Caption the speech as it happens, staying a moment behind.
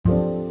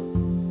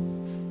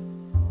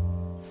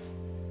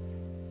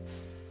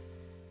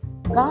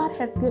God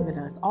has given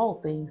us all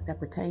things that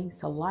pertains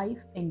to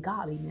life and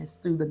godliness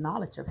through the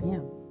knowledge of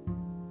him.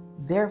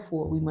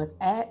 Therefore, we must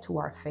add to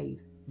our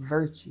faith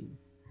virtue,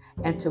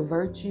 and to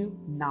virtue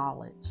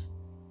knowledge.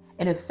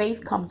 And if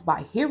faith comes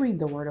by hearing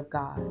the word of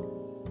God,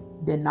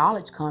 then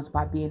knowledge comes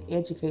by being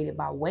educated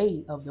by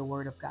way of the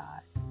word of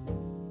God.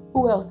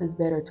 Who else is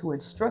better to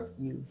instruct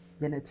you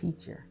than a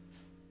teacher?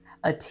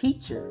 A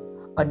teacher,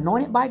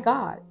 anointed by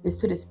God, is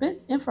to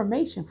dispense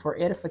information for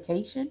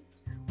edification,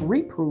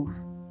 reproof,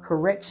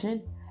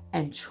 correction,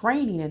 and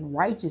training in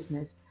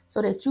righteousness,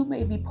 so that you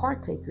may be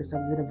partakers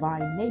of the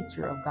divine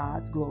nature of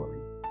God's glory.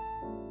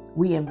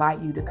 We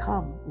invite you to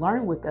come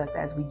learn with us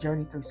as we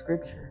journey through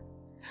Scripture,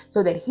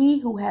 so that he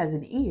who has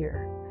an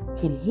ear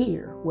can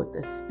hear what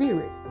the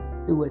Spirit,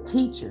 through a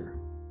teacher,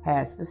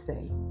 has to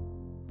say.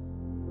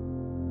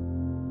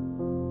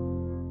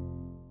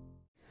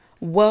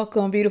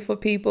 Welcome, beautiful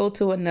people,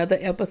 to another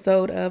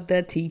episode of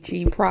The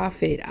Teaching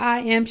Prophet. I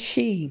am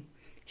she.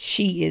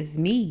 She is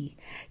me,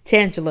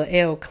 Tangela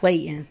L.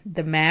 Clayton,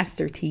 the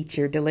master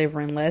teacher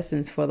delivering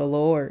lessons for the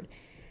Lord.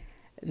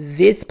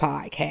 This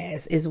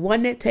podcast is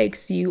one that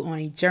takes you on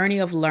a journey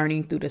of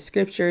learning through the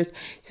scriptures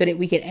so that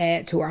we can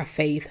add to our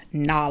faith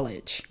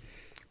knowledge.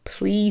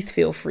 Please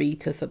feel free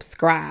to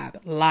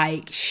subscribe,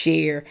 like,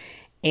 share,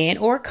 and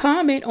or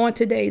comment on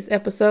today's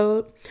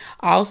episode.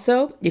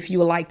 Also, if you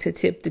would like to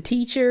tip the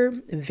teacher,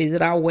 visit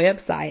our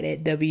website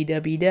at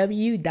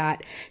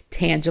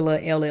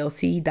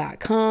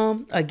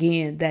www.tangelallc.com.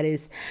 Again, that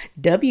is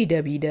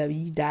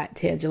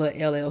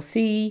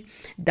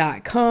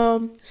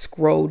www.tangelallc.com.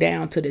 Scroll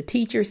down to the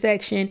teacher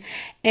section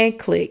and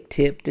click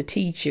tip the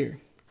teacher.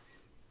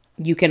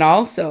 You can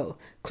also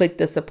click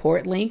the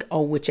support link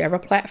on whichever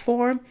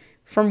platform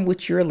from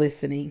which you're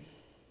listening.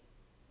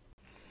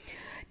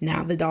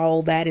 Now that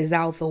all that is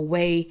out the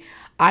way,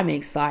 I'm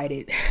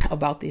excited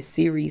about this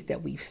series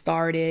that we've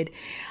started.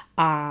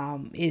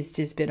 It's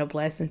just been a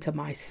blessing to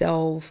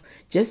myself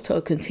just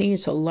to continue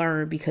to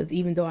learn, because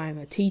even though I'm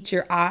a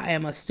teacher, I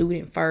am a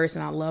student first,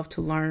 and I love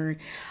to learn.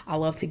 I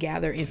love to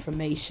gather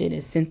information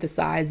and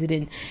synthesize it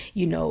and,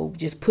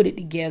 just put it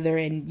together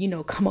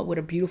and, come up with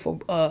a beautiful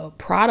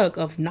product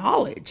of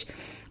knowledge.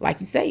 Like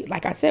I said,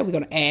 we're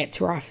going to add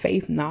to our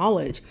faith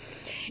knowledge.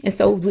 And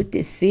so with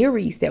this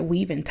series that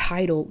we've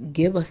entitled,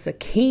 Give Us a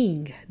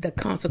King, the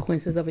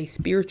Consequences of a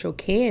Spiritual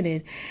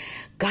Canon,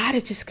 God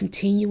is just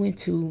continuing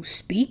to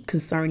speak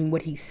concerning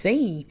what he's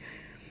saying,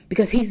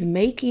 because he's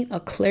making a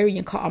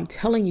clarion call. I'm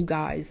telling you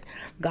guys,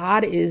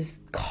 God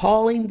is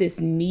calling this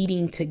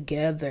meeting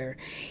together.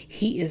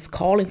 He is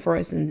calling for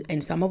us,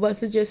 and some of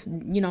us are just,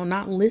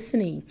 not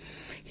listening.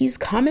 He's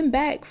coming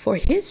back for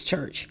his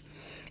church.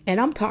 And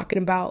I'm talking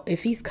about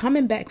if he's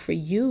coming back for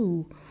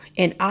you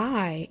and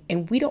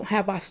we don't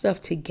have our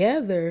stuff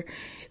together,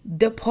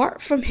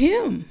 depart from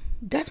him.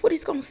 That's what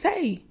he's going to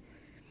say.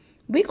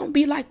 We're going to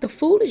be like the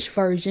foolish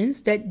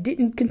virgins that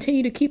didn't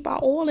continue to keep our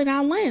oil in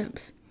our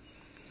lamps.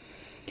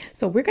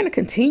 So we're going to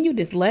continue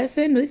this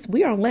lesson.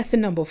 We are on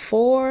lesson number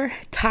 4,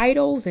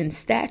 titles and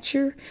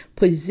stature,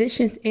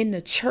 positions in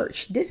the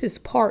church. This is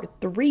part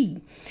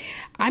 3.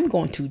 I'm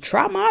going to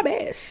try my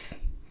best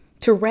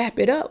to wrap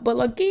it up. But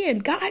again,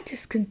 God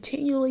just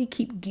continually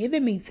keep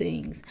giving me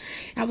things.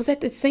 I was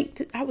at the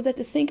sink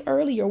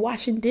earlier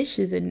washing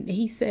dishes, and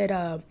he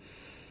said,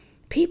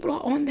 people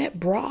are on that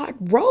broad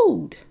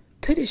road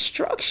to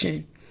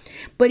destruction,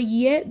 but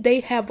yet they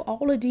have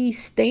all of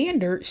these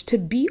standards to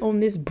be on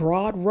this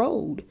broad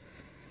road.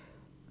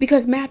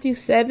 Because Matthew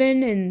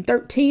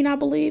 7:13, I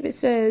believe it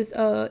says,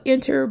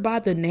 enter by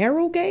the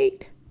narrow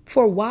gate.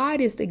 For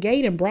wide is the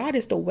gate and broad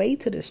is the way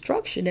to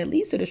destruction, that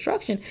leads to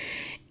destruction.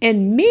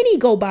 And many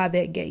go by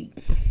that gate.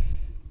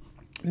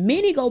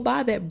 Many go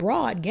by that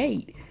broad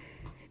gate.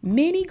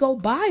 Many go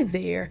by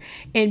there,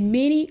 and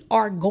many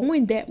are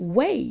going that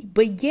way.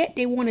 But yet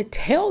they want to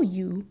tell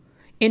you,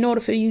 in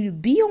order for you to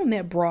be on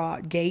that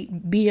broad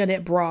gate, be on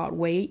that broad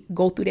way,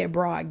 go through that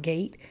broad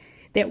gate,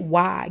 that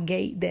wide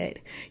gate, that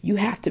you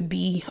have to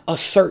be a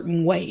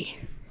certain way.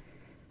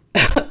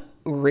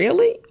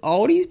 Really?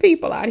 All these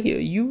people out here,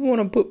 you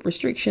want to put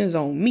restrictions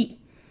on me?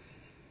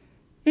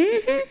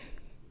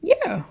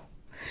 Yeah.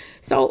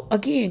 So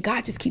again,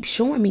 God just keeps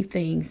showing me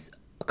things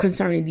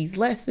concerning these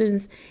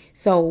lessons.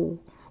 So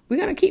we're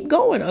going to keep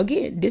going.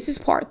 Again, this is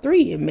part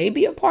 3 and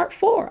maybe a part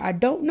 4. I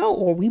don't know.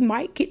 Or we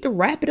might get to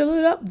wrap it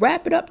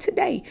up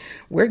today.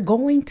 We're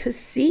going to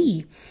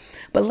see.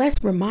 But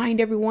let's remind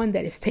everyone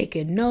that is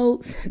taking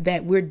notes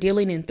that we're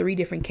dealing in 3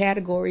 different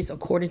categories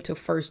according to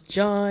 1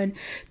 John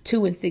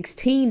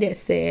 2:16, that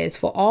says,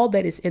 for all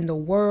that is in the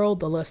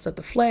world, the lust of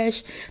the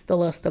flesh, the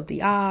lust of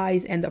the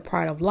eyes, and the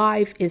pride of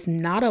life is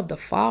not of the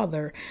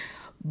Father,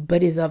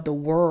 but is of the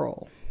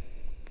world.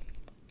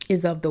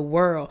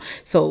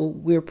 So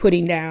we're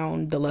putting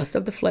down the lust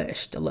of the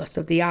flesh, the lust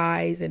of the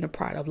eyes, and the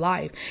pride of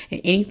life. And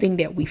anything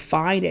that we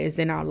find that is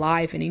in our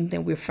life, and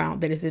anything we're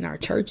found that is in our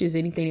churches,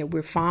 anything that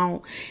we're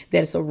found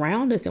that is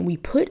around us, and we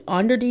put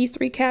under these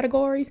 3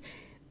 categories,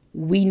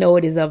 we know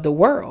it is of the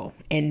world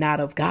and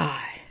not of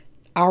God.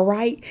 All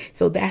right.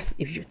 So that's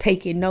if you're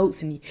taking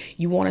notes and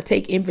you want to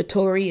take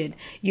inventory and,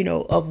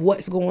 of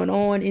what's going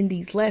on in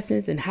these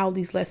lessons and how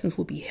these lessons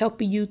will be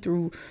helping you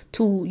to,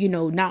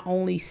 not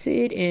only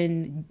sit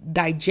and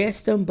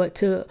digest them, but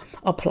to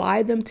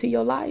apply them to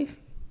your life.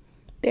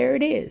 There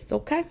it is.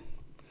 Okay.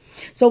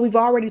 So we've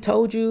already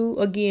told you,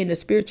 again, the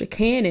spiritual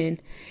canon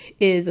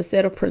is a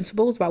set of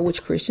principles by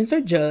which Christians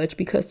are judged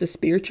because the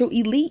spiritual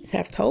elites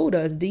have told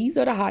us these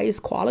are the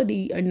highest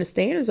quality and the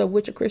standards of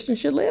which a Christian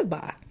should live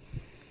by.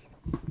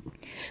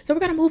 So we're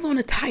going to move on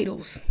to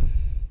titles.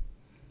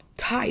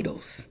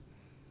 Titles.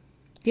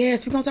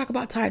 Yes, we're going to talk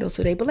about titles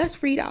today, but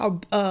let's read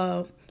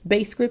our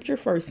base scripture,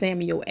 1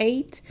 Samuel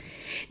 8.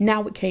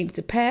 Now it came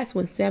to pass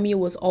when Samuel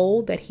was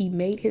old that he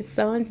made his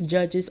sons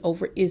judges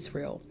over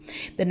Israel.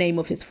 The name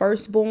of his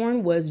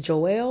firstborn was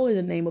Joel, and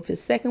the name of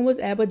his second was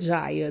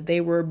Abijah. They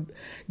were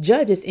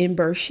judges in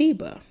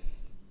Beersheba.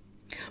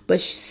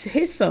 But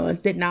his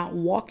sons did not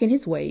walk in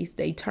his ways.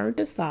 They turned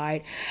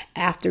aside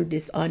after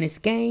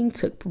dishonest gain,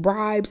 took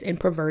bribes, and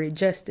perverted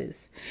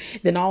justice.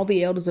 Then all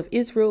the elders of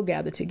Israel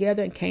gathered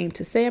together and came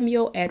to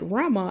Samuel at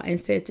Ramah and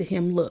said to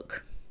him,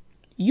 "Look,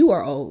 you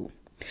are old,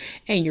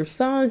 and your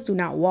sons do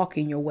not walk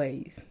in your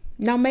ways.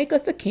 Now make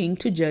us a king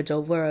to judge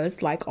over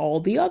us like all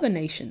the other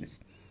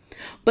nations."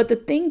 But the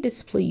thing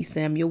displeased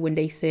Samuel when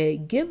they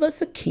said, "Give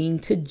us a king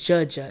to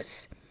judge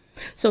us."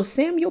 So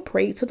Samuel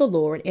prayed to the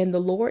Lord, and the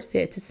Lord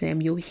said to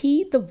Samuel,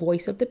 "Heed the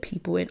voice of the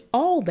people in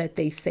all that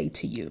they say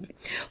to you,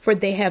 for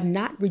they have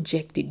not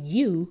rejected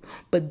you,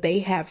 but they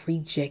have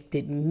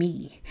rejected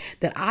me,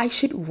 that I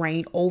should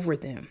reign over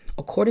them,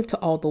 according to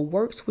all the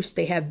works which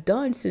they have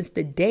done since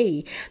the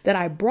day that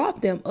I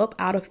brought them up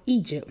out of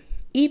Egypt,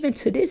 even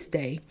to this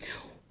day,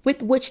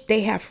 with which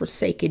they have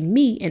forsaken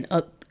me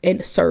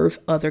and serve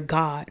other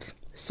gods.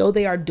 So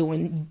they are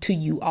doing to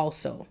you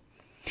also.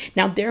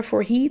 Now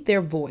therefore heed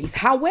their voice.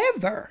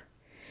 However,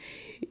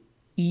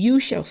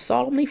 you shall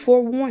solemnly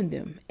forewarn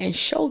them and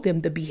show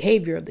them the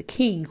behavior of the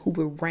king who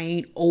will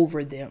reign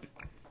over them."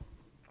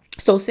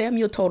 So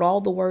Samuel told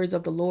all the words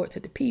of the Lord to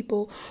the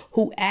people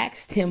who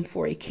asked him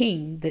for a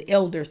king, the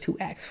elders who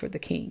asked for the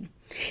king.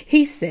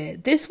 He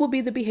said, "This will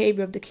be the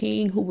behavior of the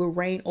king who will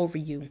reign over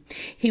you.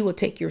 He will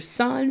take your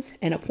sons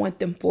and appoint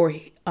them for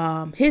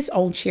his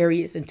own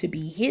chariots and to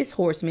be his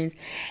horsemen,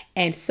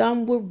 and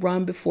some will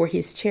run before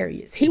his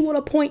chariots. He will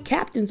appoint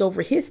captains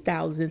over his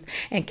thousands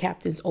and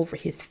captains over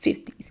his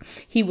 50s.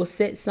 He will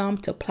set some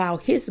to plow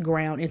his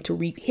ground and to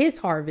reap his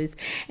harvest,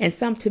 and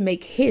some to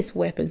make his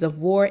weapons of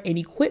war and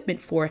equipment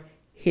for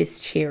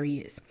his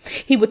chariots.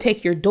 He will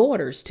take your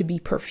daughters to be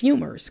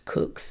perfumers,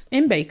 cooks,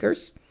 and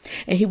bakers.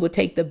 And he will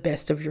take the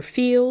best of your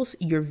fields,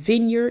 your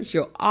vineyards,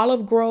 your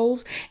olive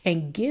groves,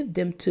 and give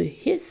them to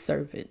his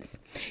servants.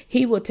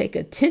 He will take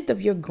 1/10 of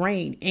your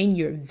grain and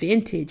your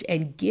vintage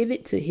and give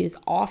it to his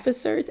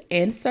officers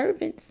and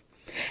servants.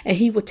 And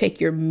he will take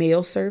your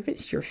male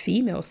servants, your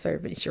female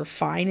servants, your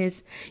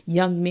finest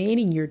young men,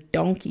 and your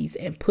donkeys,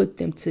 and put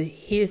them to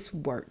his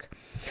work.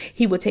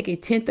 He will take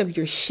 1/10 of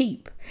your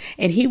sheep,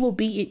 and you will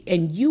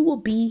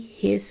be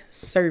his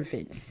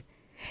servants.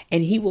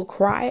 And you will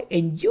cry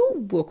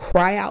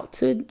out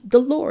to the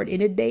Lord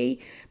in a day,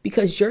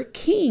 because your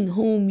king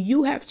whom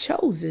you have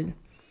chosen.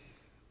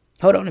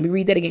 Hold on, let me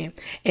read that again.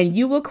 And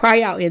you will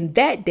cry out in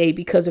that day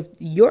because of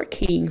your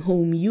king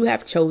whom you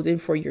have chosen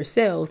for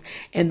yourselves,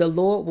 and the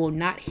Lord will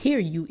not hear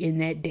you in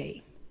that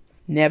day.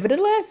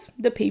 Nevertheless,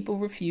 the people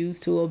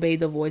refused to obey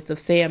the voice of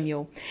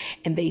Samuel,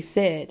 and they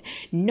said,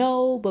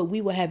 "No, but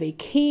we will have a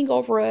king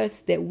over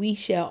us, that we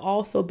shall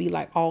also be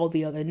like all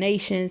the other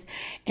nations,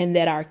 and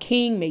that our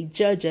king may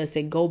judge us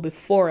and go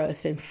before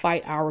us and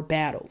fight our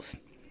battles."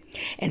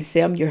 And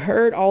Samuel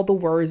heard all the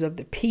words of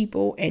the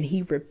people, and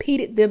he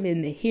repeated them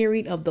in the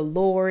hearing of the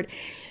Lord.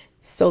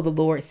 So the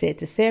Lord said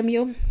to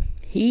Samuel,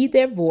 "Heed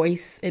their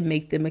voice and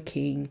make them a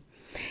king."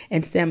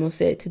 And Samuel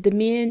said to the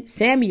men,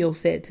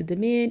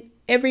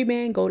 "Every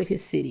man go to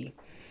his city."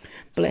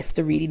 Bless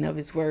the reading of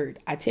his word.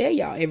 I tell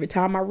y'all, every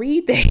time I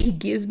read that, he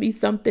gives me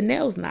something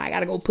else. Now I got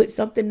to go put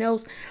something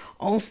else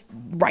on,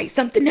 write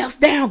something else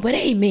down. But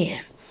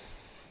amen.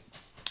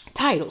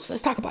 Titles.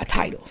 Let's talk about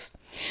titles.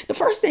 The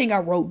first thing I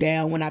wrote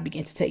down when I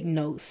began to take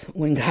notes,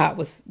 when God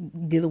was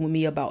dealing with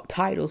me about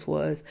titles,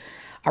 was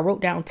I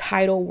wrote down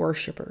title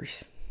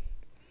worshipers.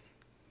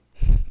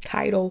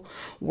 Title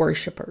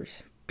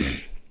worshipers.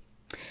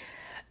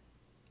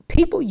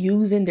 People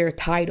using their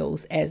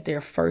titles as their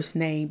first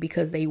name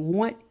because they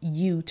want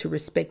you to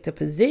respect the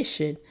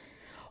position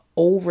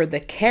over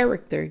the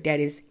character that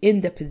is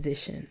in the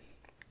position.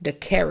 The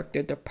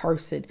character, the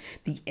person,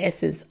 the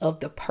essence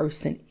of the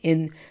person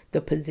in the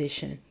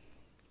position.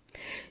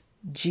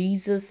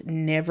 Jesus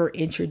never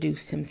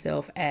introduced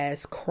himself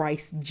as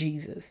Christ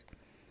Jesus.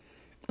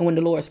 And when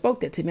the Lord spoke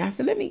that to me, I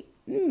said, let me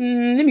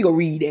go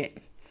read that.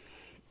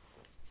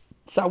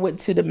 So I went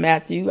to the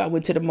Matthew, I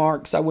went to the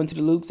Marks, I went to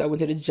the Lukes, I went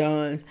to the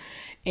Johns,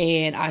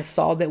 and I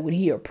saw that when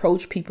he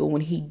approached people,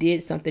 when he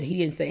did something, he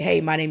didn't say,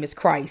 "Hey, my name is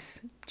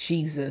Christ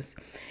Jesus."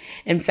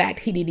 In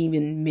fact, he didn't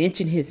even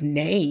mention his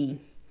name,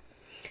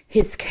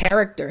 his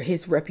character,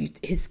 his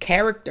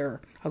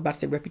character. I was about to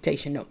say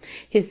reputation. No,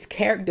 his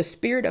character, the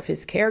spirit of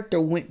his character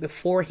went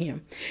before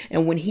him.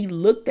 And when he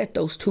looked at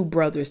those two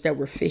brothers that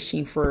were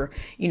fishing for,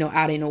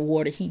 out in the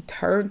water, he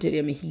turned to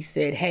them and he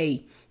said,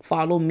 hey,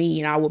 follow me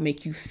and I will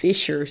make you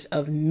fishers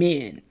of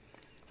men.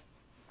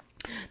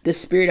 The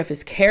spirit of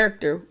his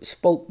character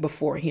spoke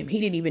before him. They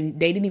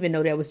didn't even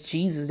know that was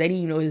Jesus. They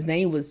didn't even know his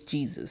name was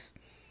Jesus.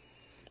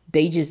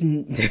 They just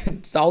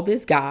saw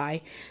this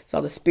guy,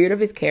 saw the spirit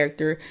of his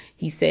character.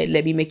 He said,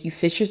 let me make you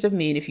fishers of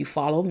men if you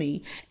follow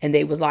me. And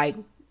they was like,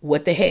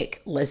 what the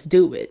heck? Let's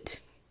do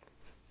it.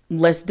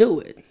 Let's do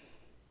it.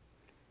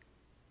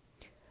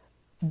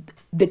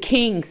 The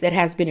kings that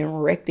has been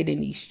erected in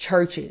these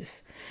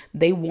churches,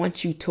 they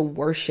want you to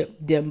worship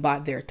them by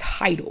their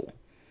title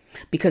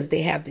because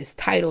they have this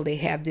title. They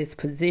have this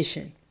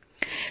position.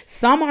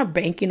 Some are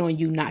banking on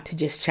you not to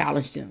just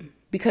challenge them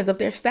because of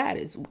their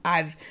status.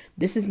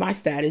 This is my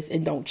status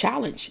and don't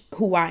challenge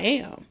who I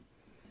am.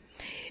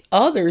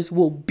 Others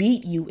will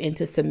beat you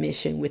into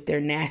submission with their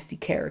nasty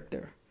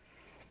character.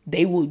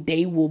 They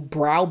will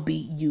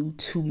browbeat you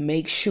to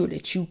make sure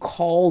that you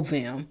call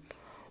them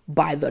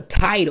by the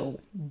title,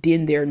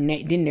 then their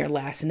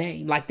last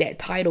name. Like that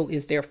title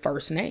is their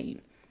first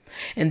name.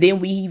 And then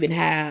we even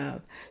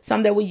have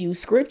some that will use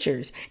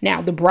scriptures.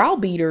 Now, the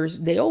browbeaters,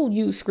 they'll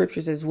use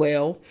scriptures as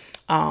well.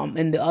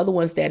 And the other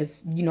ones that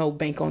is,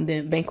 bank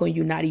on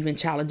you not even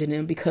challenging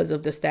them because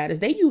of the status.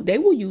 They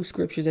will use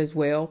scriptures as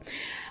well.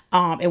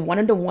 And one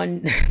of the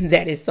one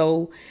that is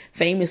so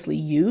famously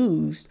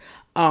used,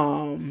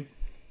 I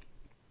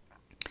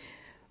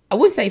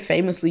wouldn't say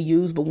famously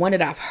used, but one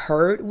that I've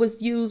heard was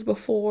used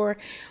before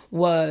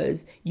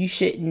was you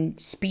shouldn't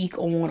speak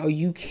on, or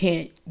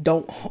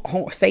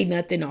don't say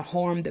nothing or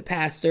harm the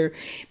pastor,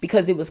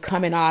 because it was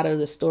coming out of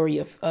the story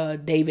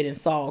of David and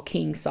Saul,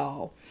 King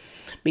Saul,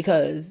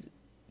 because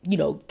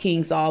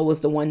King Saul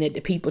was the one that the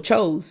people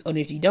chose. And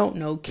if you don't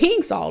know,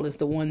 King Saul is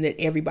the one that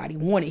everybody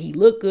wanted. He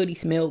looked good. He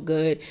smelled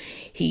good.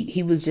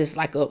 He was just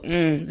like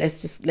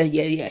he's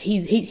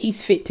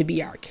fit to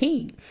be our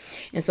king.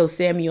 And so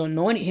Samuel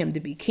anointed him to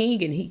be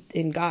king.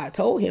 And God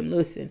told him,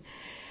 listen,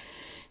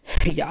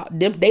 y'all,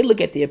 they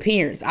look at the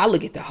appearance. I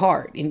look at the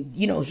heart. And,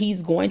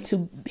 he's going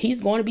to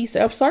be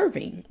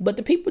self-serving. But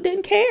the people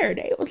didn't care.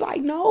 They was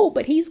like, no,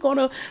 but we're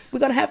going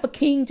to have a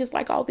king just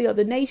like all the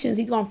other nations.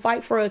 He's going to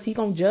fight for us. He's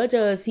going to judge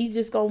us. He's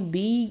just going to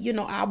be,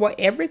 our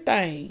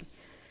everything.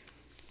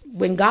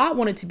 When God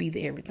wanted to be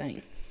the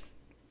everything.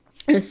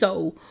 And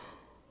so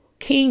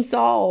King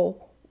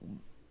Saul,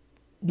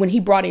 when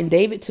he brought in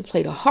David to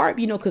play the harp,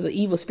 because the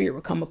evil spirit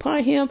would come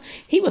upon him,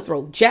 he would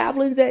throw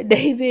javelins at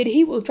David.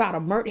 He would try to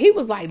murder. He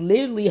was like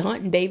literally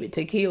hunting David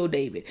to kill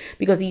David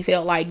because he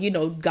felt like,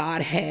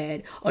 God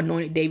had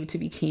anointed David to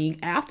be king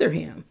after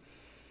him.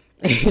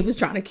 He was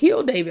trying to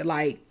kill David.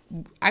 Like,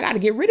 I got to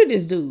get rid of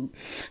this dude.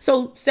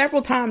 So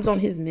several times on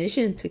his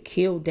mission to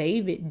kill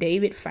David,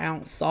 David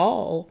found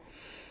Saul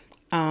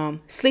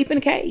sleep in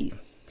a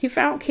cave. He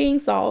found King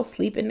Saul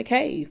sleep in the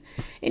cave,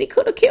 and he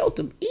could have killed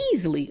him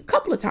easily a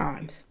couple of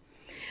times.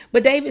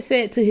 But David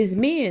said to his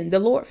men, the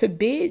Lord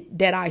forbid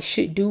that I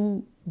should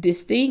do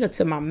this thing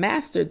unto my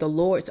master, the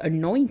Lord's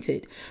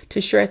anointed,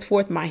 to stretch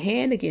forth my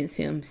hand against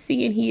him,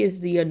 seeing he is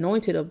the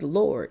anointed of the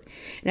Lord.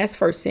 And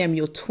that's 1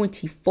 Samuel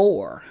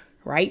 24,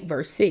 right?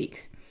 Verse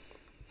 6.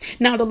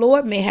 Now the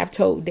Lord may have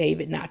told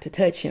David not to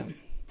touch him.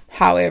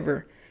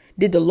 However,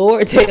 did the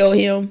Lord tell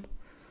him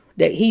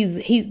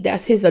that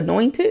that's his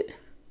anointed?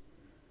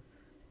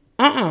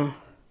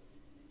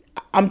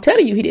 I'm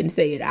telling you, he didn't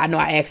say it. I know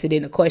I asked it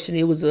in a question.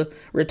 It was a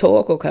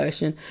rhetorical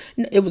question.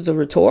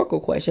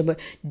 But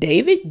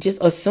David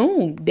just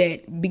assumed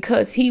that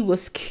because he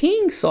was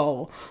King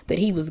Saul, that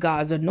he was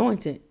God's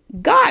anointed.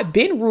 God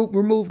been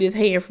removed his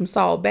hand from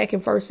Saul back in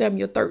 1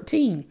 Samuel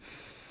 13.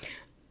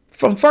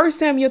 From 1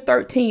 Samuel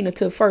 13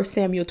 until 1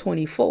 Samuel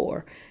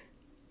 24,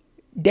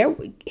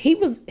 he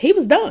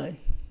was done.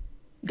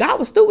 God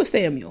was through with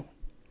Samuel.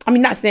 I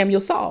mean, not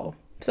Samuel, Saul.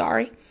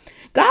 Sorry.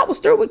 God was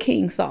through with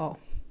King Saul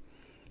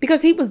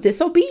because he was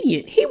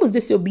disobedient. He was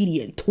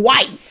disobedient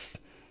twice.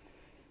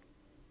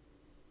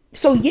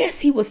 So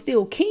yes, he was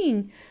still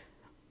king,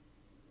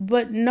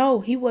 but no,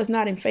 he was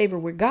not in favor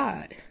with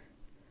God.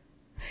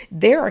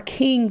 There are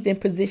kings in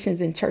positions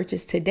in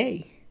churches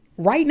today,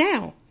 right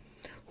now,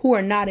 who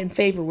are not in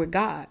favor with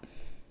God.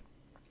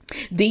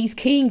 These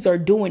kings are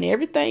doing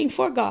everything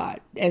for God,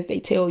 as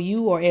they tell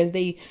you, or as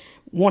they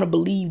want to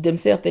believe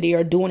themselves that they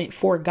are doing it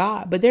for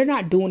God, but they're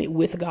not doing it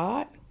with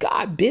God.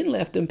 God been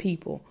left them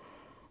people.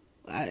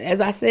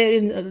 As I said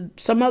in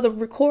some other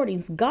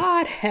recordings,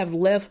 God have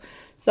left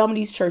some of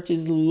these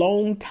churches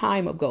long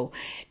time ago.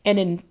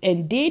 And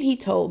then he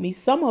told me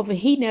some of them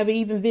he never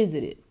even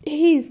visited.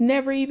 He's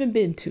never even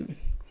been to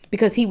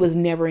because he was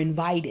never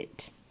invited.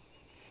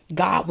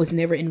 God was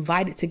never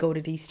invited to go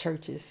to these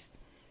churches.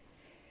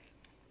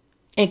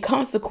 And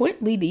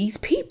consequently, these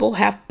people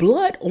have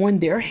blood on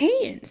their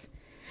hands.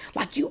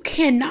 Like, you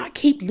cannot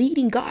keep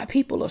leading God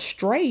people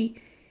astray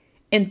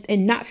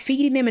and not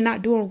feeding them and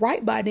not doing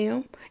right by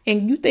them.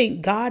 And you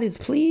think God is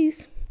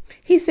pleased?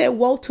 He said,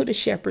 woe to the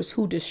shepherds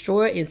who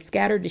destroy and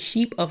scatter the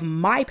sheep of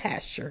my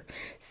pasture,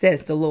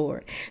 says the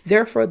Lord.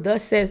 Therefore,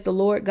 thus says the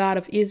Lord God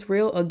of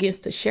Israel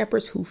against the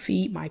shepherds who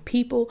feed my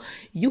people.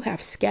 You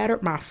have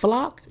scattered my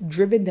flock,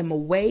 driven them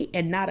away,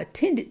 and not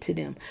attended to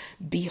them.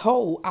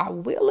 Behold, I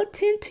will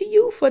attend to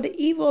you for the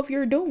evil of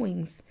your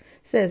doings,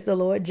 says the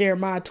Lord.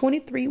 Jeremiah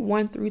 23,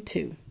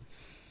 1-2.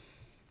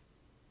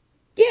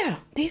 Yeah,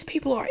 these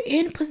people are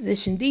in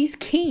position. These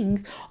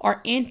kings are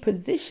in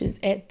positions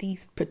at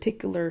these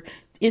particular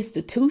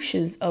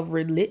institutions of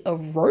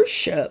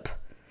worship,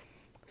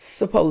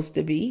 supposed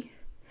to be,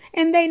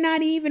 and they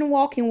not even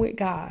walking with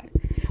God.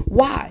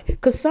 Why?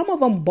 Because some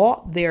of them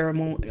bought their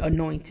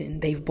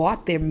anointing. They've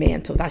bought their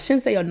mantles. I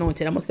shouldn't say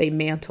anointed. I'm going to say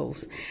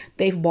mantles.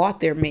 They've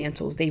bought their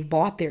mantles. They've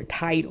bought their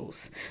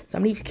titles.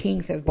 Some of these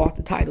kings have bought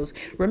the titles.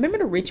 Remember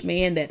the rich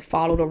man that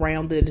followed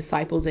around the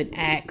disciples in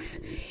Acts,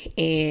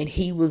 and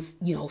he was,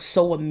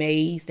 so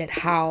amazed at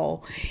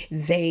how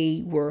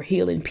they were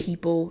healing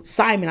people.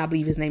 Simon, I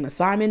believe his name is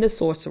Simon the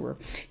sorcerer.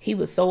 He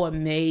was so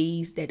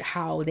amazed at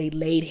how they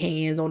laid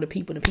hands on the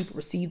people and the people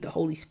received the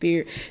Holy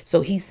Spirit. So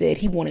he said,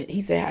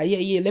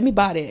 yeah, let me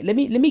buy that. Let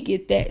me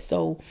get that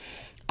so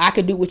I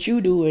could do what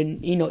you do,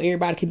 and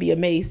everybody can be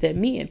amazed at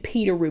me. And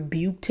Peter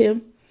rebuked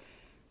him.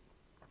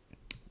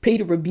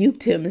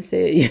 And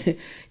said,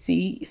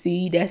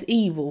 see, that's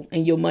evil,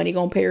 and your money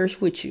gonna perish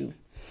with you.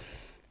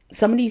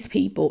 Some of these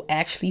people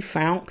actually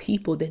found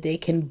people that they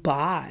can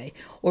buy,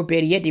 or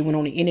better yet, they went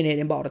on the internet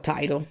and bought a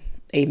title.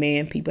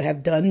 Amen. People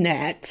have done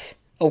that.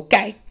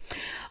 Okay.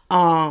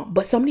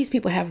 But some of these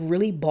people have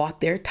really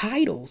bought their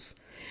titles,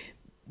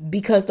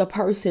 because the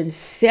person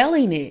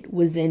selling it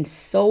was in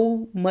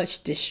so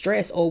much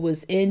distress, or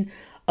was in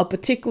a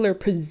particular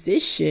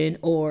position,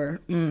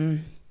 or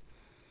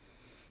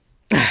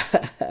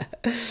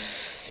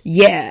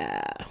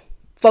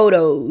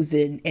photos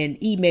and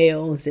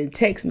emails and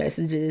text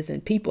messages,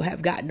 and people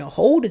have gotten a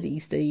hold of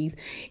these things,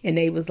 and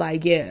they was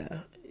like, yeah,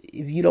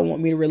 if you don't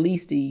want me to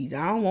release these,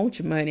 I don't want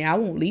your money. I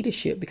want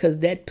leadership, because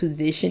that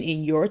position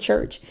in your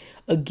church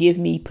will give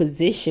me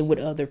position with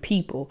other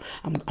people.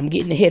 I'm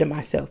getting ahead of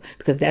myself,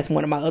 because that's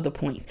one of my other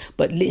points.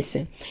 But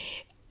listen,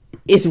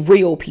 it's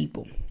real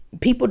people.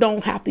 People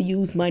don't have to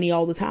use money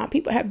all the time.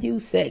 People have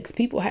used sex.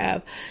 People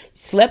have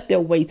slept their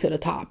way to the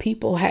top.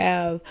 People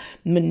have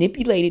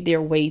manipulated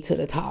their way to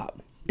the top.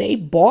 They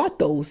bought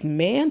those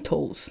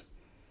mantles.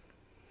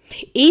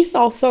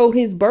 Esau sold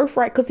his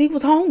birthright because he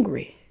was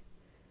hungry.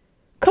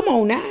 Come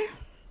on now.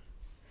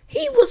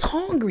 He was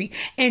hungry,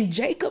 and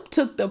Jacob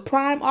took the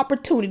prime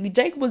opportunity.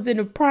 Jacob was in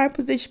a prime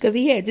position because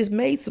he had just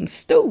made some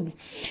stew,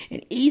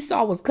 and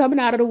Esau was coming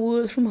out of the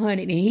woods from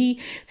hunting, and he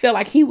felt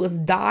like he was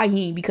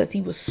dying because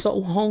he was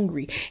so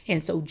hungry.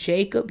 And so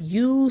Jacob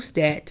used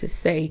that to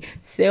say,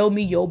 sell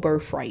me your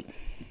birthright.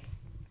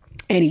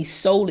 And he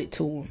sold it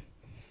to him.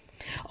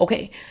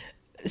 Okay.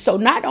 So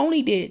not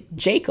only did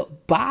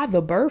Jacob buy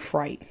the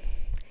birthright,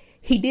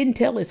 he didn't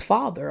tell his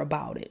father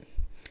about it.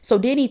 So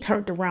then he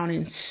turned around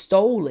and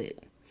stole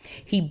it.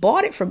 He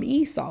bought it from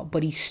Esau,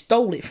 but he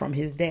stole it from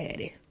his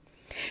daddy,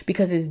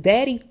 because his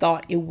daddy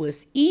thought it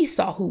was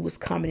Esau who was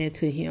coming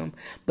into him,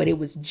 but it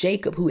was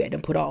Jacob who had to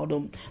put all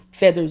them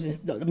feathers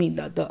and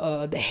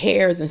the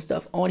hairs and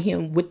stuff on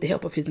him with the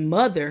help of his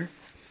mother.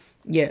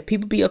 Yeah,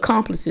 people be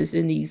accomplices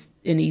in these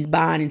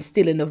buying and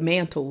stealing of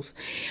mantles.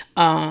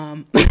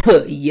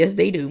 Yes,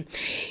 they do.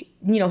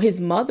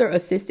 His mother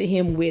assisted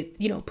him with,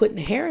 putting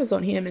the hairs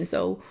on him, and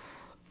so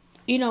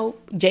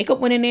Jacob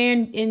went in there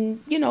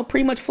and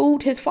pretty much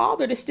fooled his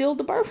father to steal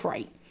the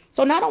birthright.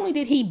 So not only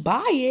did he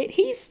buy it,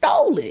 he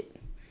stole it.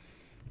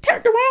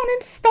 Turned around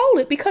and stole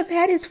it, because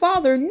had his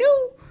father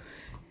knew,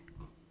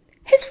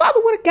 his father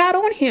would have got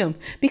on him,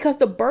 because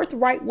the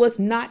birthright was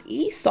not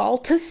Esau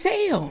to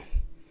sell.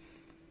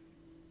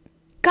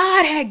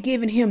 God had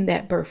given him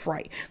that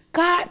birthright.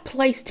 God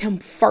placed him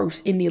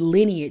first in the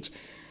lineage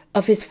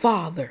of his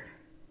father.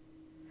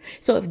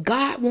 So if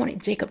God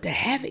wanted Jacob to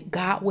have it,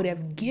 God would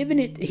have given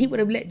it. He would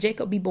have let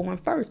Jacob be born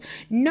first.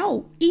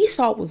 No,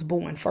 Esau was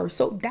born first.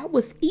 So that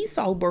was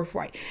Esau's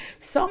birthright.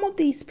 Some of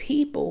these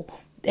people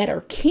that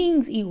are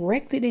kings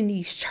erected in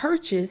these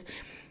churches,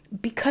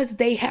 because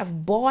they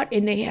have bought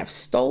and they have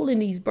stolen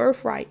these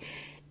birthright,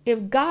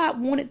 if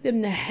God wanted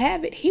them to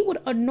have it, he would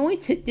have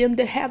anointed them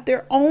to have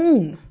their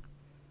own.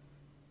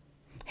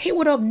 He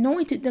would have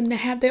anointed them to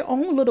have their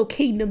own little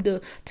kingdom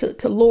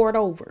to lord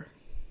over,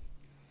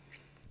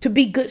 to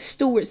be good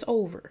stewards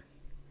over.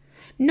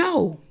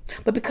 No,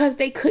 but because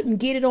they couldn't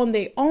get it on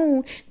their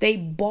own, they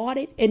bought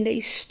it and they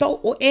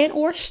stole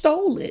or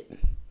stole it.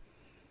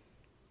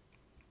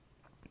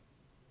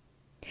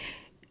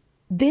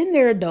 Then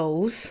there are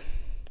those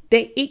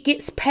that it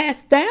gets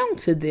passed down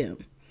to them,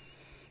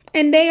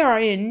 and they are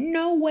in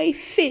no way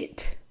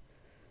fit,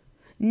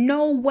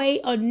 no way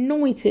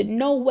anointed,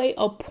 no way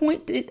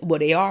appointed. Well,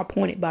 they are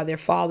appointed by their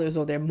fathers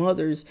or their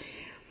mothers.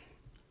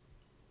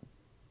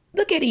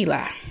 Look at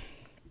Eli.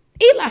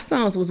 Eli's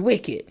sons was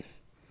wicked.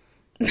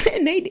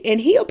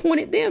 And he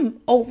appointed them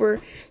over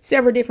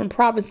several different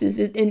provinces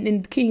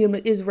in the kingdom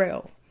of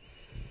Israel.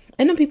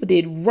 And them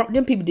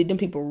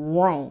people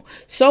wrong.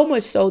 So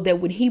much so that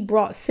when he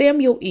brought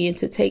Samuel in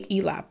to take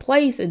Eli's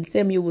place and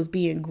Samuel was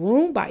being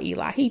groomed by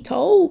Eli, he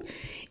told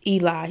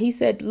Eli, he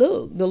said,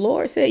 look, the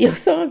Lord said your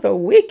sons are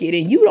wicked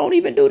and you don't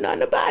even do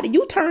nothing about it.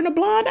 You turn a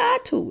blind eye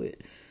to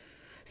it.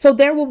 So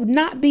there will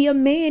not be a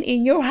man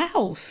in your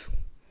house.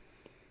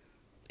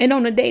 And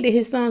on the day that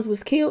his sons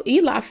was killed,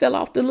 Eli fell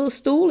off the little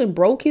stool and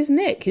broke his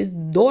neck. His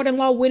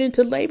daughter-in-law went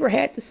into labor,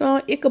 had the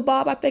son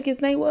Ichabod, I think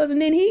his name was,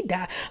 and then he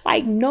died.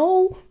 Like,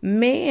 no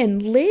man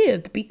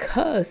lived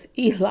because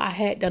Eli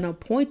had done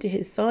appointed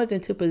his sons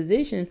into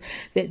positions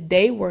that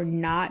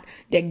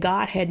that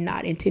God had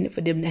not intended for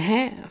them to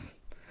have.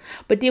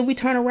 But then we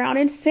turn around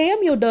and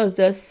Samuel does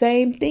the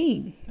same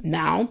thing.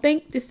 Now, I don't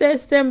think it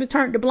says Samuel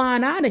turned the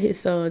blind eye to his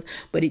sons,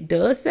 but it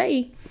does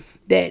say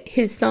that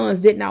his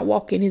sons did not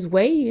walk in his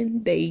way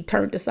and they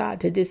turned aside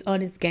to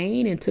dishonest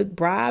gain and took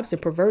bribes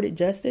and perverted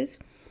justice.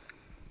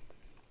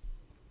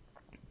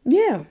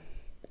 Yeah.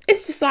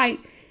 It's just like,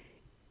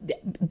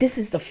 this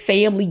is the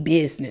family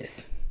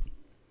business.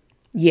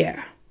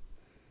 Yeah.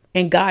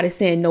 And God is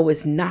saying, no,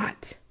 it's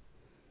not.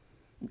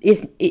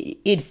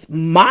 It's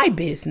my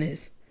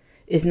business.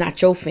 It's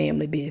not your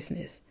family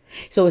business.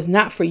 So it's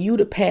not for you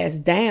to pass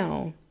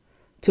down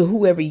to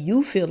whoever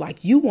you feel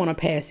like you want to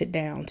pass it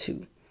down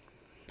to.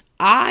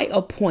 I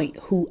appoint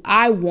who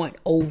I want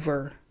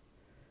over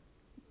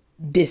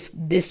this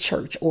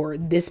church or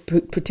this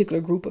particular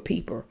group of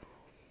people.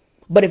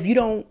 But if you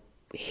don't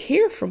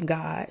hear from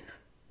God,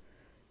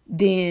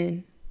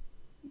 then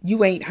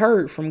you ain't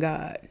heard from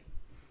God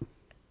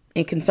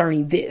and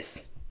concerning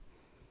this.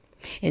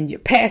 And you're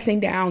passing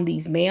down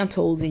these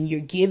mantles and you're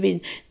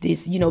giving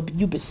this,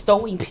 you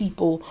bestowing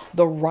people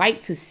the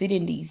right to sit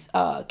in these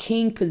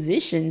king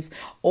positions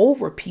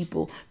over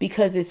people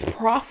because it's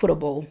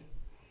profitable.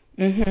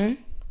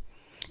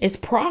 It's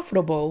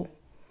profitable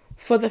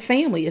for the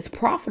family. It's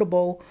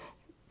profitable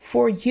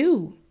for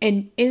you.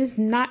 And it is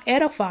not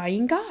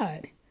edifying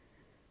God.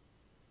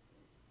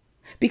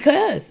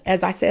 Because,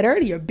 as I said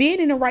earlier, being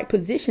in the right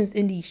positions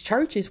in these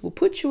churches will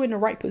put you in the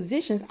right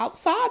positions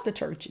outside the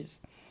churches.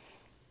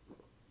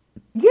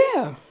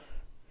 Yeah.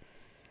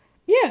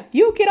 Yeah,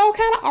 you'll get all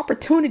kind of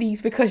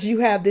opportunities because you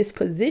have this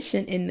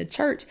position in the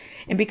church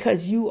and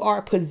because you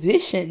are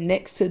positioned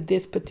next to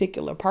this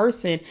particular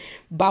person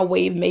by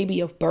way of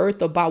maybe of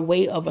birth or by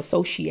way of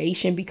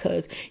association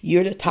because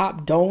you're the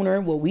top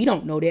donor. Well, we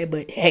don't know that,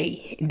 but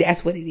hey,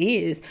 that's what it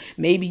is.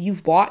 Maybe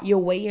you've bought your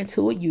way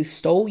into it. You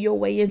stole your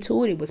way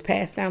into it. It was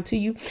passed down to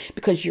you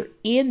because you're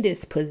in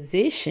this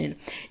position.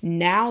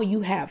 Now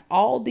you have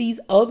all these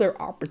other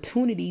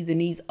opportunities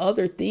and these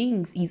other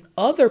things, these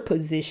other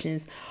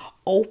positions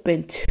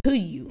open to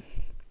you.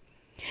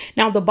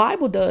 Now, the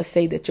Bible does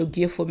say that your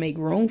gift will make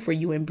room for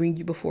you and bring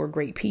you before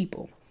great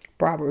people.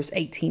 Proverbs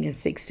 18 and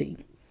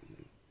 16.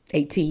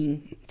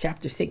 18,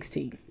 chapter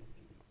 16.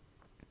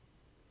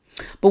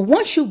 But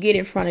once you get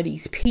in front of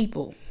these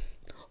people,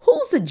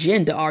 whose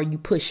agenda are you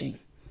pushing?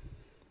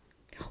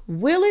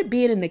 Will it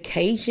be an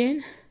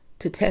occasion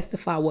to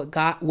testify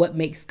what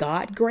makes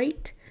God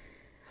great?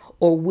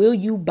 Or will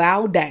you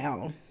bow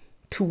down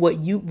to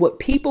what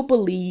people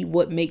believe,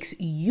 what makes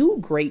you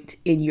great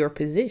in your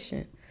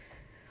position,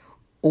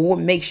 or what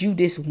makes you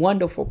this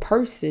wonderful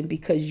person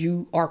because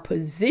you are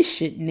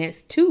positioned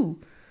next to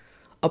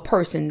a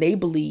person they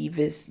believe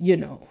is,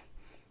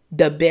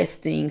 the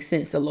best thing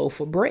since a loaf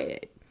of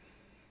bread.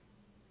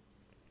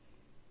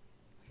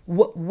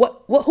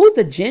 Whose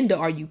agenda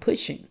are you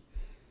pushing?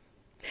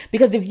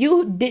 Because if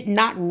you did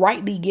not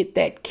rightly get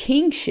that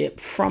kingship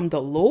from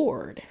the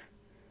Lord,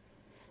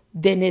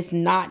 then it's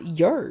not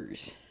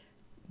yours.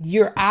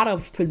 You're out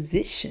of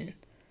position.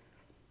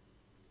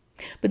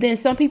 But then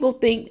some people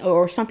think,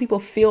 or some people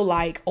feel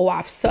like, oh,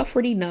 I've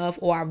suffered enough,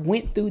 or I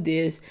went through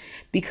this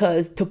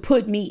because to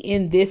put me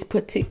in this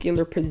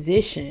particular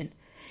position.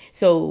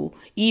 So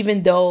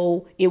even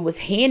though it was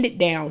handed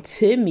down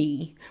to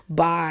me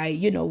by,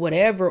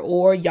 whatever,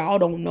 or y'all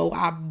don't know,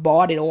 I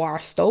bought it or I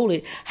stole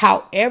it.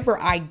 However,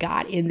 I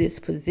got in this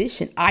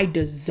position, I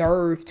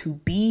deserve to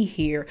be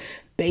here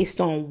based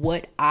on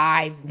what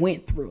I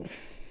went through.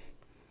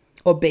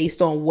 Or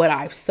based on what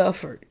I've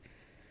suffered.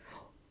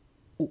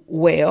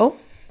 Well,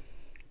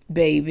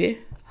 baby,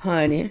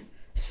 honey,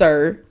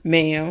 sir,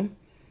 ma'am,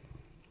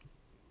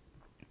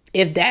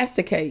 if that's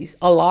the case,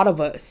 a lot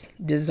of us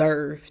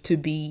deserve to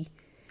be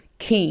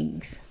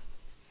kings.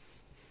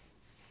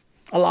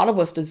 A lot of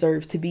us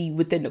deserve to be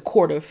within the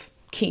court of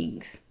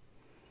kings.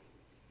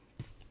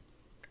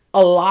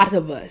 A lot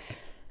of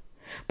us.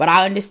 But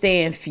I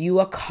understand few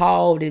are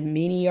called and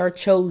many are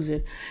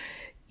chosen.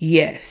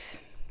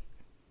 Yes.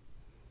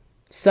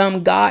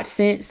 Some God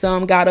sent,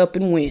 some got up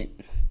and went.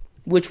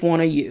 Which one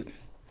are you?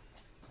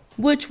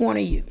 Which one are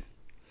you?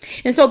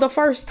 And so the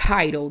first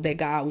title that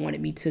God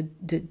wanted me to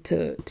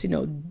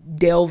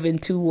delve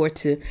into or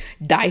to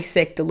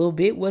dissect a little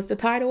bit was the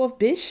title of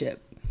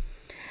bishop.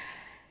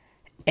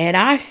 And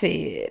I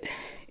said,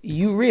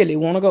 you really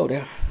want to go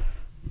there?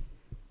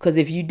 Because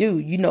if you do,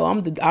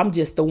 I'm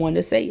just the one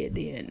to say it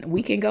then.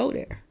 We can go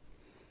there.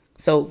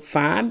 So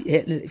find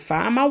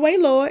my way,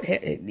 Lord.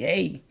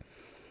 Hey,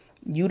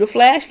 you the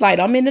flashlight.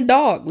 I'm in the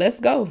dark. Let's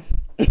go.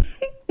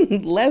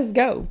 Let's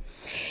go.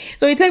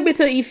 So he took me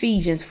to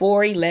Ephesians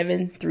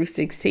 4:11 through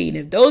 16.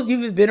 If those of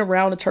you have been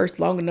around the church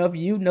long enough,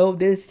 you know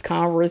this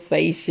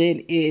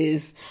conversation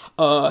is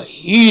a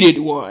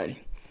heated one.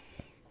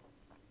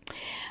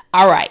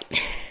 All right.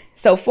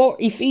 So for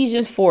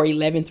Ephesians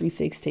 4:11 through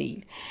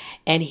 16.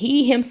 And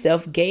he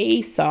himself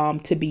gave some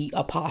to be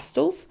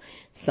apostles,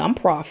 some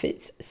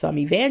prophets, some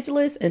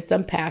evangelists, and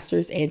some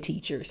pastors and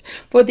teachers,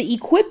 for the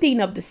equipping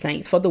of the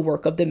saints, for the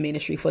work of the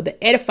ministry, for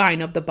the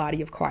edifying of the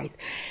body of Christ,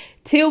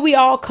 till we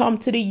all come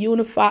to the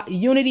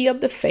unity of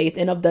the faith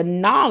and of the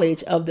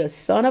knowledge of the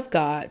Son of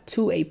God,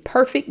 to a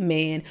perfect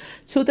man,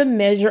 to the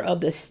measure of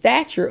the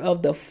stature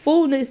of the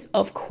fullness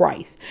of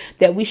Christ,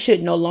 that we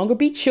should no longer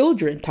be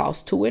children,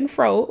 tossed to and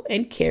fro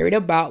and carried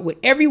about with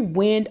every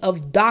wind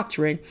of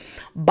doctrine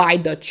by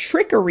the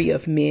trickery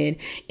of men,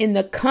 in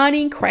the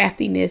cunning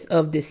craftiness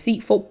of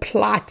deceitful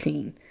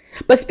plotting.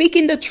 But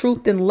speaking the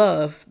truth in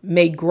love,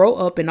 may grow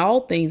up in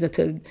all things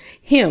unto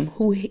him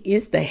who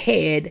is the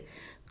head,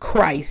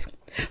 Christ,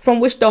 from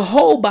which the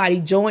whole body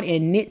joined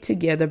and knit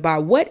together by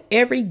what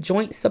every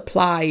joint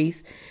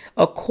supplies,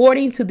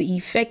 according to the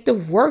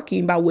effective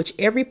working by which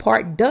every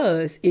part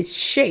does its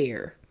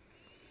share,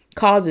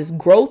 causes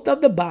growth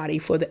of the body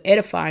for the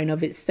edifying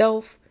of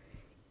itself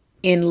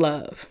in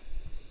love.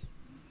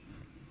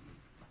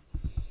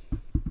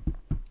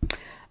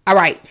 All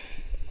right.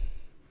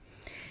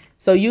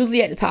 So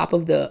usually at the top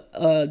of the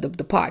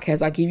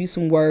podcast, I give you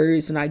some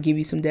words and I give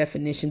you some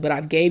definition, but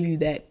I've gave you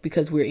that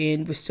because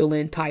we're still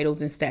in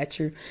titles and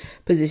stature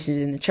positions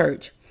in the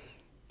church.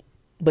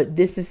 But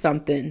this is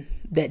something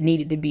that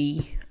needed to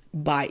be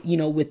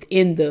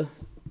within the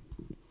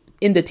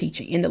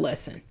teaching, in the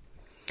lesson.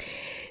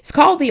 It's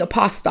called the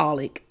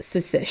apostolic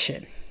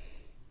succession.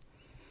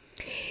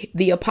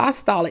 The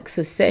apostolic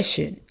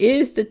succession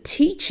is the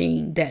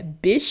teaching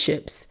that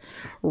bishops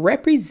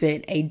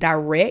represent a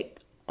direct,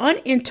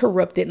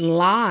 uninterrupted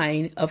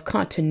line of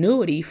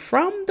continuity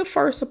from the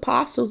first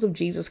apostles of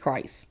Jesus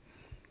Christ.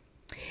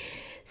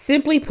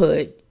 Simply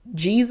put,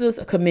 Jesus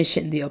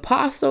commissioned the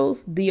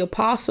apostles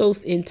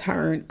in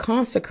turn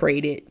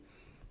consecrated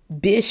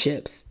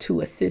bishops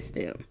to assist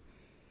them.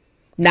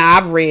 Now,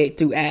 I've read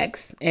through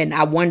Acts and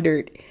I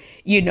wondered,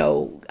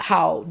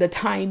 how the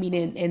timing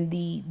and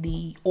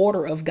the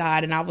order of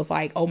God. And I was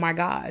like, oh my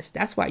gosh,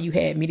 that's why you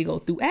had me to go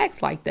through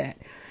Acts like that.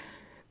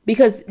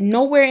 Because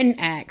nowhere in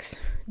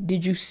Acts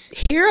did you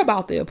hear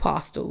about the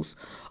apostles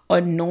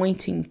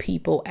anointing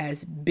people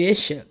as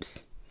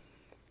bishops.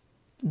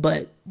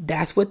 But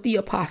that's what the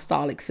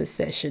apostolic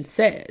succession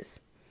says.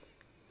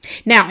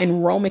 Now,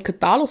 in Roman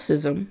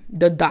Catholicism,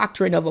 the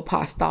doctrine of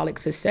apostolic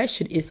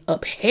succession is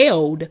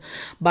upheld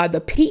by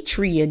the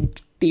Petrine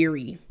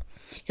theory.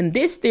 And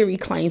this theory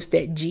claims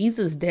that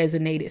Jesus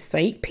designated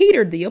St.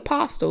 Peter, the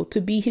apostle,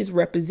 to be his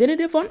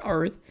representative on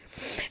earth.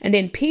 And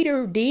then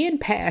Peter then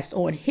passed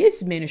on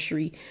his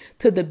ministry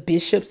to the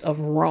bishops of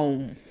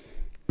Rome.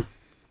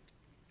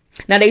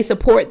 Now, they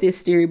support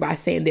this theory by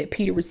saying that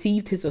Peter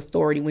received his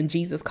authority when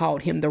Jesus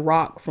called him the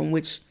rock from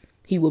which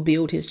he will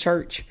build his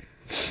church.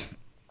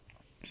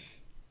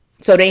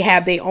 So they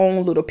have their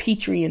own little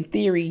Petrine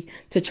theory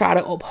to try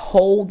to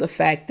uphold the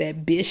fact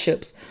that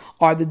bishops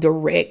are the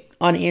direct,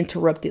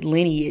 uninterrupted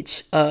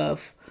lineage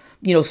of,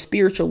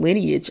 spiritual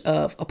lineage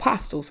of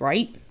apostles,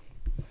 right?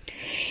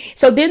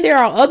 So then there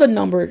are other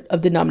number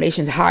of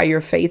denominations,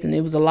 higher faith, and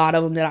there was a lot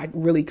of them that I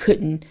really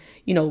couldn't,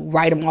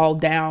 write them all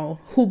down,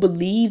 who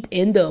believed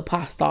in the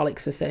apostolic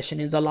succession.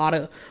 There's a lot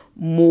of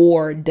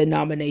more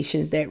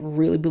denominations that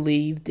really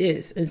believe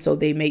this. And so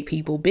they make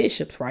people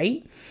bishops,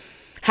 right?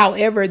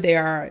 However,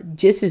 there are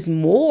just as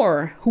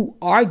more who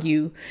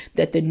argue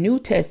that the New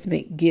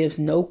Testament gives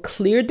no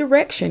clear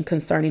direction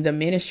concerning the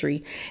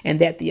ministry and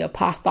that the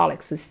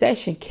apostolic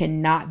succession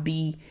cannot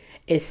be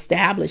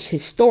established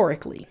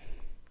historically.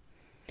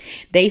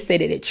 They say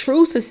that a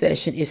true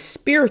succession is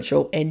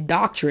spiritual and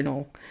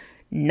doctrinal,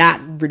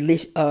 not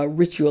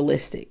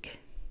ritualistic.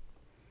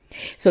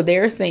 So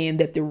they're saying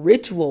that the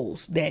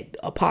rituals, that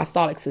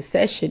apostolic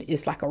succession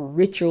is like a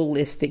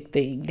ritualistic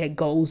thing that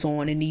goes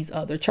on in these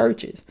other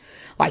churches.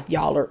 Like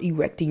y'all are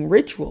erecting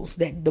rituals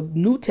that the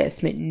New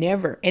Testament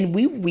never. And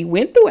we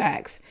went through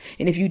Acts.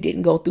 And if you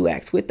didn't go through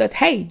Acts with us,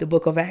 hey, the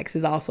book of Acts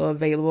is also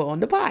available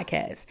on the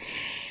podcast.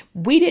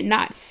 We did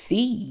not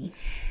see,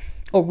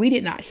 or we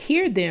did not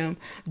hear them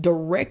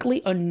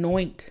directly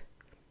anoint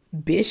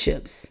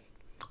bishops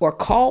or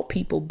call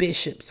people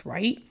bishops,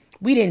 right?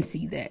 We didn't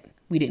see that.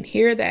 We didn't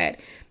hear that.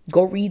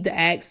 Go read the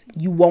Acts.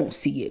 You won't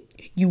see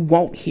it. You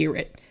won't hear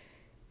it.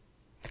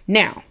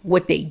 Now,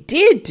 what they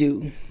did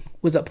do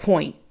was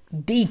appoint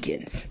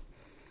deacons.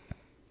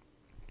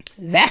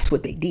 That's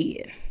what they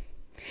did.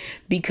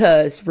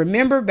 Because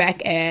remember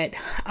back in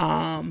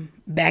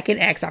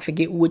Acts, I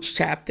forget which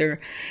chapter,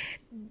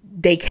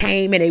 they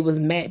came and they was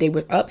mad. They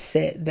were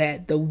upset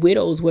that the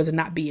widows was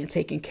not being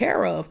taken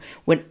care of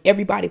when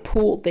everybody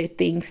pulled their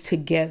things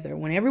together.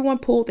 When everyone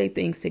pulled their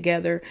things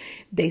together,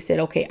 they said,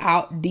 okay,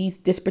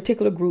 this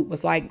particular group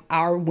was like,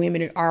 our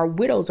women and our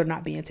widows are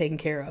not being taken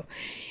care of.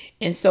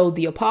 And so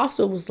the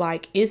apostle was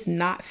like, it's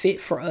not fit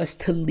for us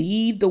to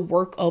leave the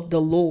work of the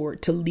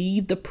Lord, to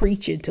leave the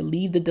preaching, to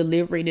leave the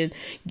delivering and,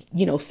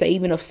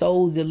 saving of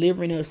souls,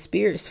 delivering of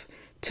spirits,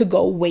 to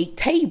go wait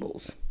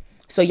tables.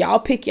 So y'all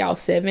pick y'all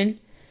 7,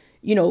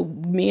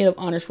 men of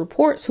honest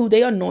reports who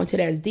they anointed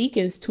as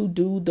deacons to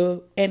do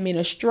the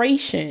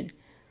administration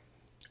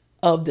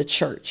of the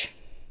church.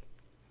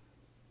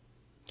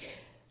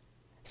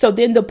 So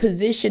then the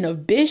position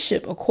of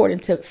bishop,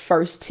 according to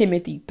 1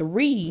 Timothy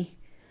 3,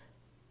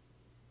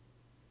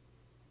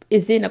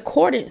 is in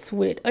accordance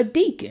with a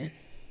deacon.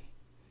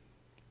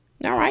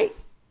 All right.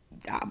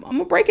 I'm going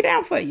to break it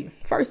down for you.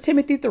 1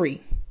 Timothy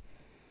 3.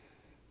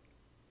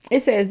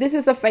 It says, this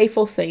is a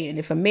faithful saying.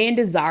 If a man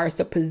desires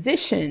the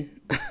position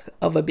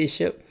of a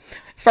bishop,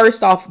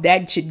 first off,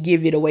 that should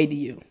give it away to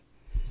you.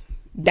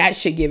 That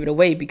should give it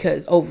away,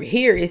 because over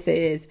here it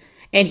says,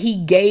 and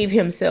he gave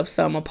himself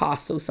some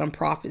apostles, some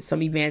prophets,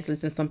 some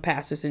evangelists, and some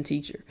pastors and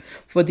teachers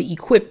for the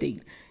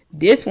equipping.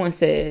 This one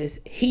says,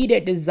 he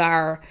that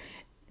desire.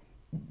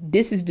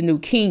 This is the New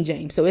King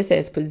James. So it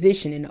says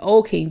position. In the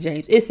Old King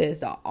James, it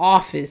says the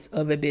office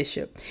of a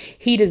bishop.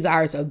 He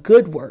desires a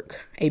good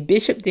work. A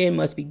bishop then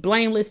must be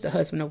blameless, the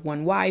husband of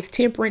one wife,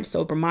 temperate,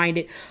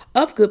 sober-minded,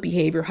 of good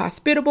behavior,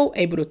 hospitable,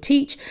 able to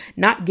teach,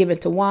 not given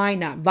to wine,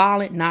 not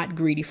violent, not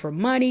greedy for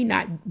money,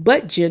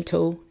 but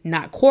gentle,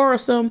 not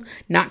quarrelsome,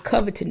 not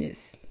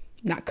covetous,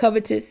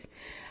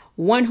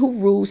 one who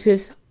rules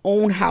his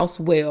own house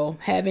well,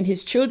 having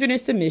his children in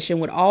submission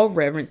with all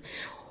reverence.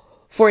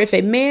 For if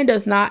a man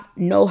does not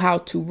know how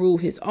to rule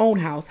his own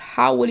house,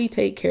 how will he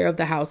take care of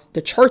the house,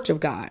 the church of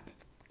God?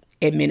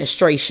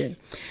 Administration.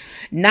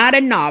 Not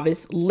a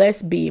novice,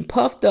 lest being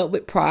puffed up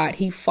with pride,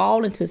 he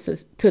fall into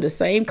the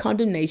same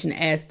condemnation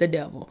as the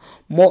devil.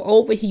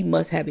 Moreover, he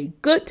must have a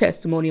good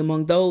testimony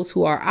among those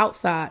who are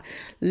outside,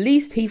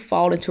 lest he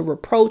fall into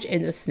reproach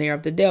and the snare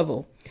of the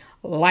devil.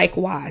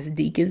 Likewise,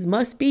 deacons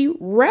must be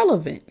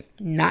relevant,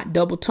 not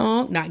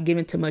double-tongued, not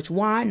given to much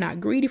wine,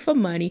 not greedy for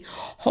money,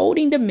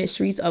 holding the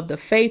mysteries of the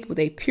faith with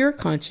a pure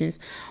conscience.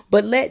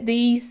 But let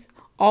these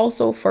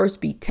also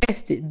first be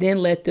tested, then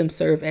let them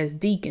serve as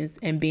deacons,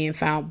 and being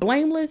found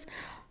blameless.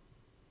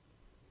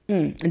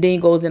 And then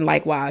it goes in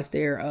likewise,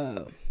 their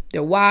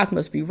wives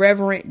must be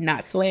reverent,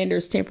 not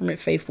slanderers, temperament,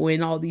 faithful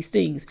in all these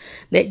things.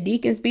 Let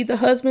deacons be the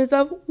husbands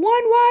of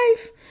one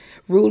wife,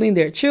 ruling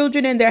their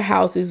children and their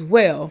houses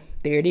well.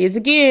 There it is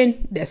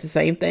again. That's the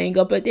same thing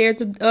up at there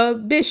to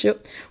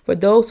bishop. For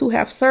those who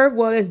have served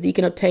well as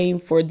deacon obtain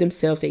for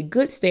themselves a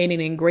good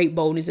standing and great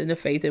boldness in the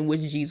faith in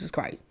which is in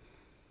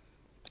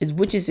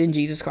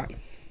Jesus Christ.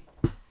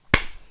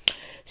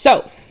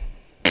 So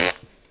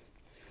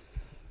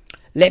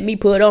let me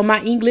put on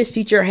my English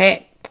teacher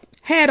hat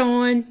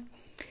on.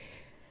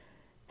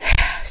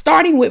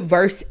 Starting with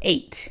verse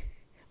 8.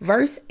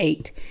 Verse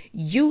 8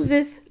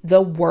 uses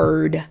the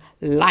word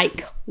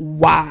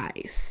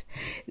likewise.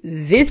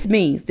 This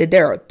means that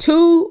there are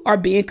two are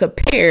being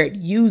compared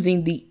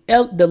using the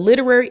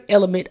literary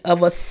element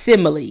of a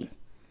simile.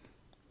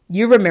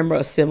 You remember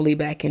a simile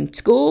back in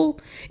school?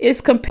 It's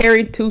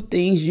comparing two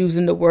things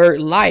using the word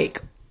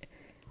like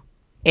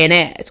and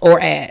as, or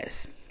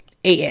as,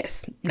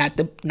 not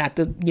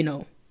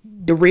the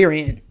rear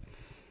end.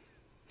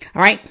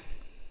 All right.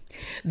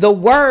 The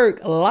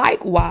word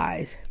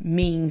likewise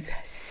means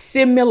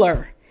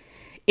similar.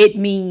 It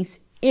means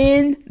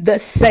in the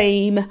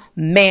same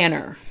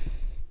manner.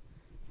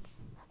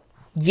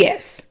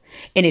 Yes.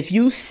 And if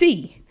you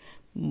see,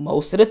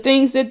 most of the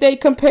things that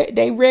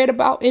they read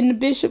about in the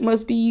bishop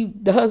must be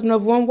the husband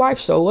of one wife.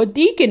 So a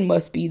deacon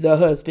must be the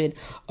husband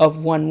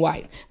of one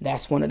wife.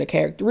 That's one of the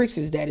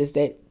characteristics. That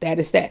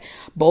is that.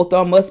 Both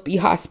of them must be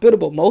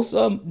hospitable. Both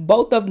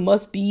of them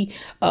must be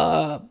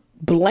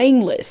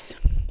blameless.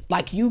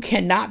 Like you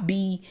cannot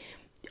be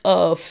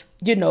both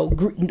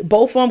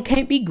of them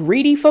can't be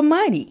greedy for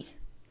money.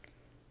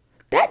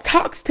 That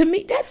talks to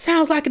me. That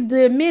sounds like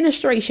the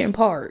administration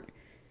part.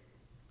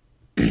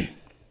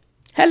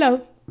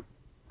 Hello.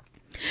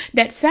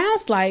 That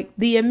sounds like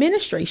the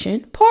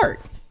administration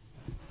part.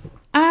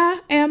 I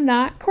am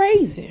not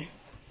crazy.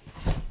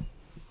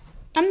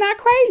 I'm not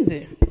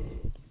crazy.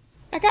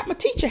 I got my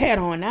teacher hat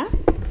on now.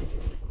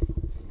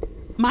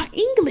 My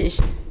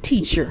English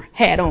teacher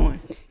hat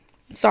on.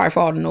 Sorry for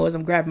all the noise.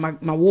 I'm grabbing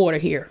my water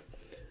here.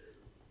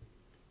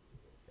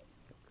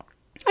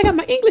 I got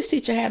my English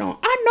teacher hat on.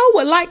 I know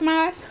what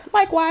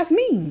likewise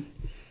mean.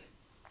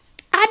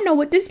 I know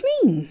what this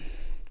means.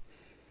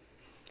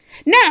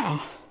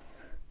 Now,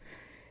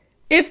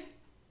 if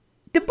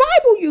the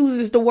Bible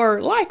uses the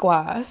word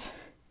likewise,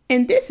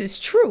 and this is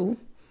true,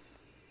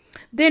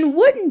 then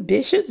wouldn't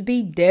bishops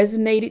be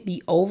designated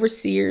the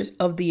overseers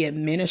of the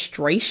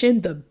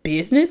administration, the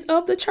business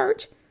of the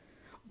church,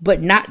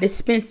 but not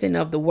dispensing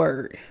of the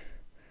word?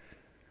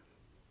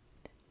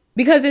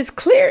 Because it's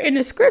clear in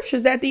the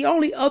scriptures that the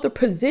only other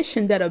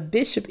position that a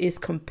bishop is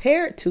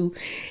compared to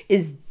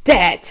is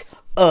that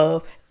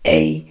of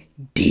a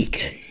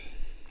deacon.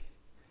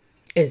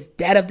 Is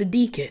that of the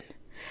deacon.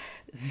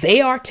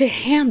 They are to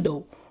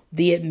handle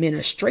the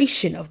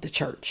administration of the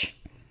church.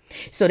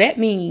 So that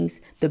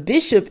means the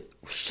bishop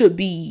should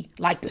be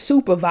like the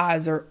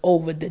supervisor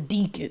over the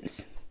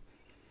deacons.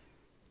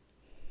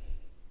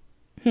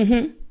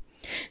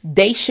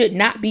 They should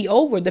not be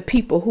over the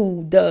people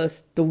who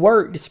does the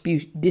word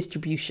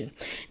distribution.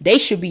 They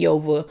should be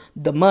over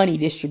the money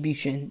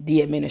distribution,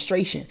 the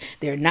administration.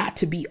 They're not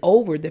to be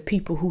over the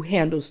people who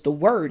handles the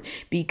word,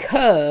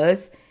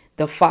 because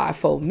the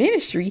fivefold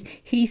ministry,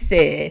 he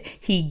said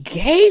he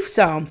gave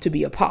some to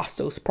be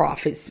apostles,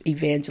 prophets,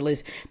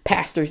 evangelists,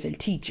 pastors, and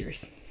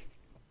teachers.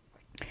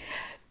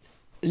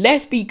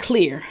 Let's be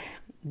clear.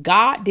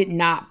 God did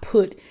not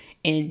put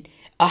in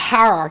a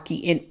hierarchy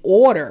in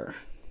order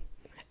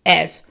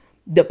as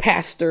the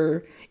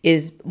pastor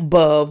is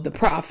above the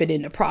prophet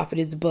and the prophet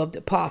is above the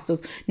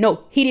apostles.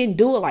 No, he didn't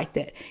do it like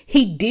that.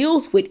 He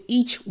deals with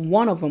each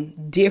one of them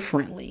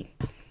differently.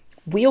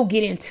 We'll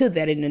get into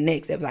that in the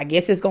next episode. I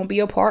guess it's going to be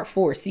a part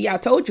 4. See, I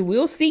told you,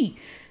 we'll see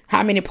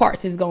how many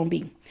parts it's going to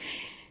be.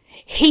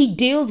 He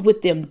deals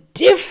with them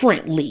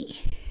differently.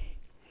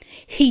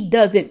 He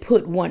doesn't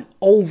put one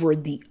over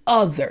the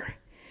other,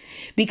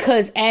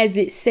 because as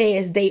it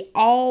says, they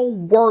all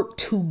work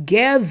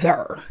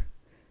together.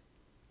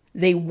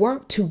 They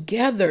work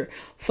together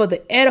for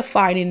the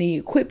edifying and the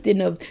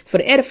equipping for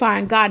the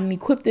edifying God and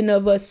equipping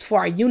of us for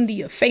our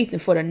unity of faith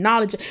and for the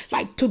knowledge,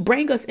 like to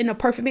bring us in a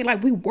perfect man.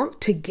 Like we work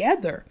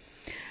together.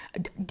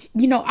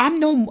 You know, I'm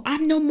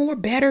no more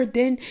better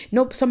than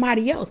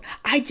somebody else.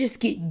 I just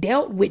get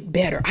dealt with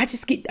better. I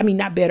just get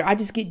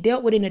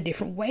dealt with in a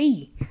different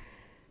way.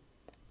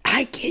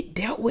 I get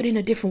dealt with in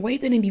a different way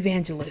than an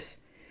evangelist,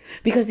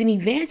 because an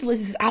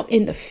evangelist is out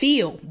in the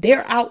field.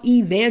 They're out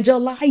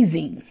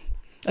evangelizing.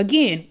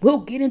 Again, we'll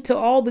get into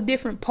all the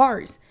different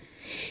parts.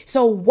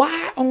 So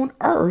why on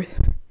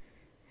earth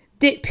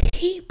did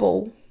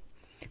people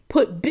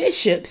put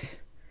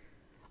bishops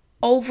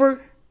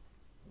over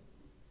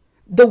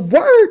the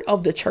word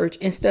of the church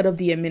instead of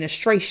the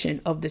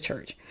administration of the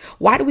church?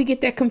 Why do we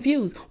get that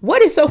confused?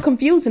 What is so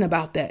confusing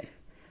about that?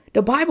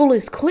 The Bible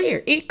is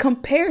clear. It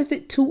compares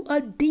it to a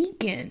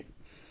deacon.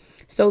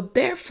 So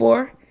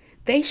therefore,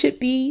 they should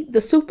be the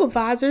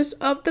supervisors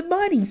of the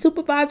money,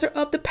 supervisor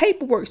of the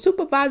paperwork,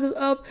 supervisors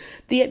of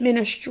the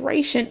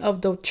administration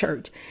of the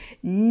church,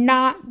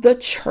 not the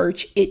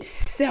church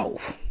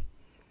itself,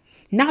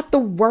 not the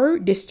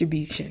word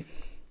distribution.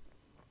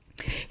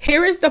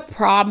 Here is the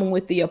problem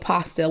with the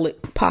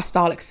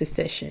apostolic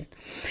succession.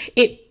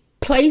 It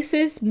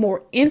places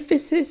more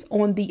emphasis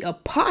on the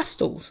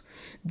apostles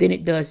than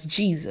it does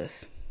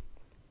Jesus.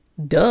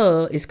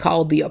 Duh, it's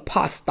called the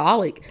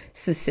apostolic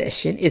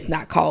succession. It's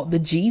not called the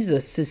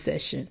Jesus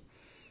succession.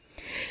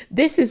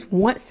 This is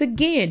once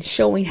again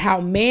showing how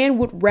man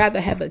would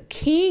rather have a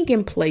king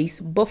in place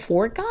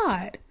before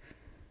God.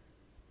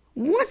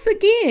 Once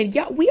again,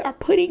 y'all, we are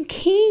putting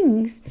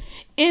kings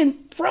in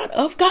front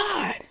of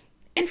God,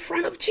 in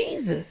front of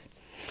Jesus.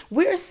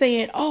 We're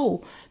saying,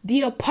 oh,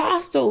 the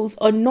apostles'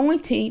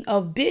 anointing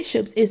of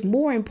bishops is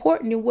more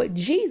important than what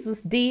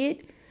Jesus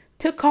did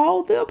to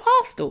call the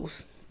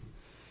apostles.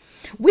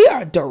 We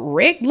are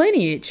direct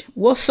lineage.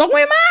 Well, so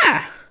am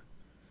I.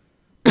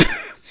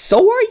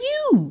 So are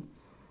you,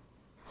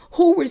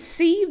 who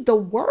receive the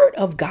word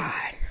of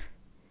God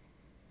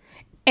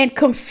and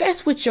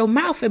confess with your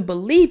mouth and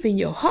believe in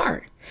your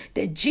heart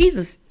that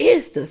Jesus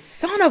is the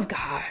Son of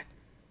God.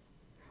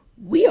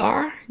 We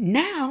are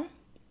now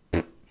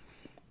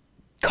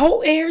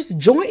co-heirs,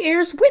 joint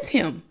heirs with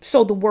him.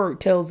 So the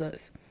word tells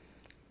us.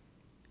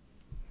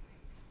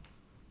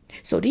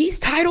 So these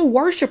title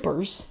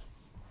worshipers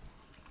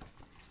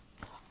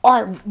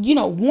are,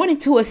 wanting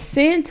to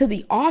ascend to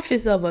the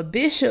office of a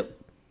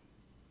bishop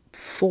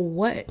for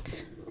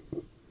what?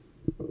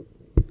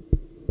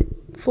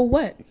 For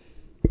what?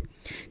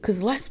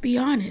 Because let's be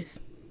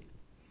honest,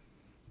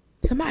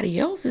 somebody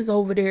else is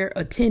over there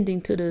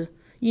attending to the,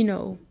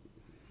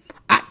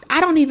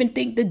 I don't even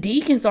think the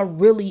deacons are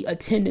really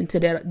attending to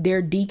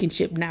their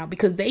deaconship now,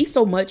 because they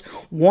so much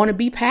want to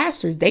be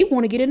pastors. They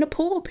want to get in the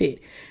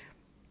pulpit.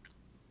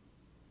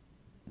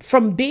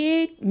 From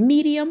big,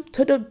 medium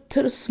to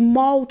the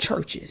small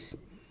churches.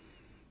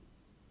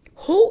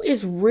 Who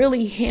is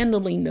really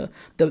handling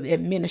the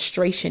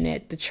administration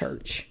at the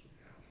church?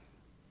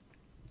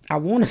 I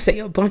want to say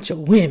a bunch of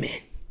women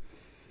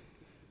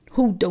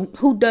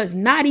who does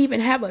not even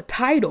have a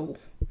title.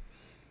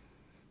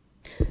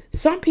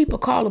 Some people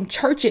call them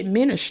church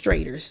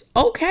administrators.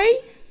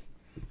 Okay.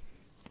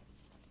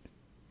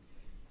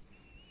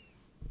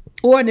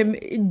 Or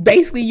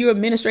basically you're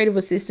administrative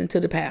assistant to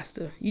the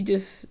pastor. You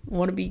just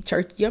want to be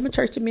church. I'm a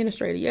church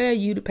administrator. Yeah,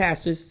 you the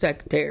pastor's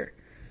secretary.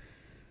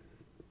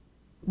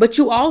 But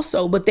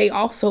they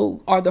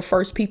also are the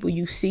first people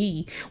you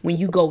see when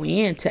you go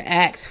in to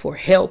ask for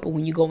help, or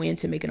when you go in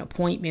to make an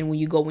appointment, when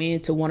you go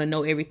in to want to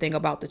know everything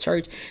about the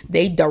church.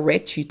 They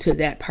direct you to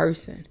that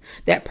person.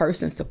 That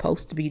person's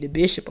supposed to be the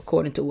bishop,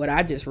 according to what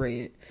I just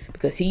read,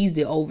 because he's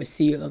the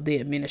overseer of the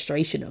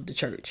administration of the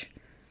church.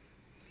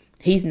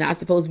 He's not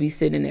supposed to be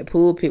sitting in that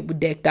pulpit with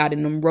decked out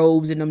in them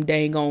robes and them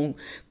dang on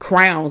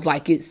crowns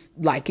like it's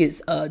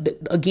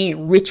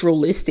again,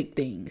 ritualistic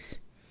things.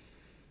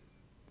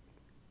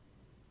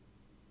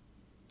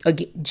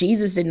 Again,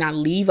 Jesus did not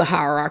leave a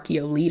hierarchy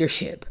of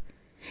leadership.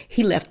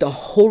 He left the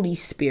Holy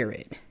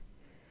Spirit.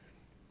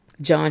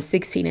 John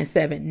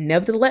 16:7.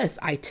 Nevertheless,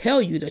 I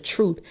tell you the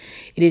truth.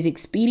 It is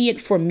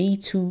expedient for me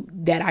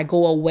that I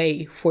go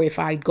away. For if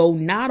I go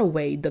not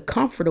away, the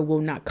Comforter will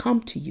not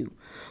come to you.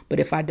 But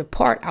if I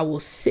depart, I will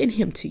send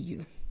him to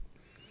you.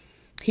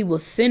 He will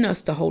send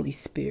us the Holy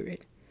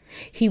Spirit.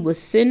 He will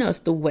send us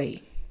the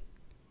way,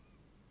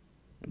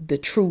 the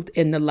truth,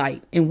 and the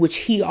light, in which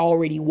he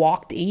already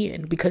walked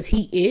in, because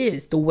he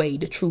is the way,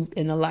 the truth,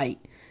 and the light.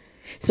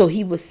 So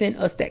he will send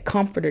us that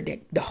Comforter,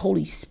 the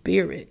Holy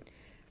Spirit.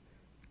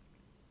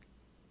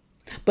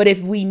 But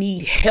if we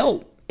need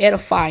help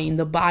edifying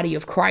the body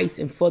of Christ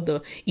and for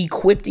the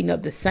equipping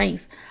of the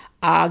saints,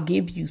 I'll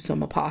give you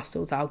some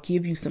apostles. I'll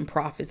give you some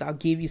prophets. I'll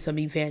give you some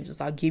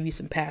evangelists. I'll give you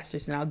some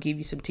pastors, and I'll give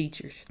you some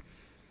teachers.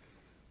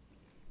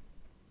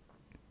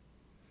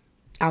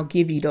 I'll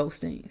give you those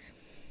things.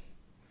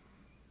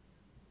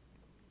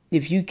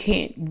 If you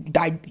can't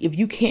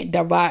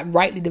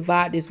rightly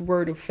divide this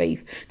word of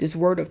faith, this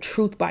word of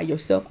truth by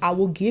yourself, I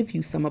will give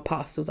you some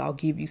apostles. I'll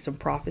give you some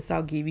prophets.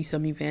 I'll give you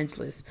some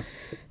evangelists,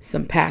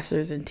 some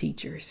pastors and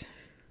teachers.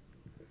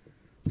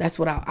 That's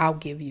what I'll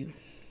give you.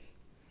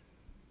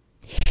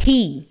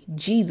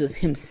 Jesus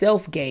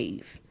himself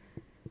gave.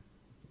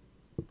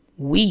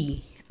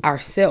 We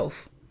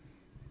ourselves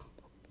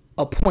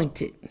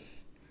appointed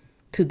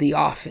to the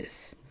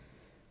office,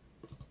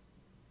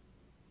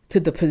 to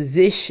the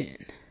position,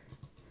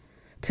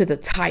 to the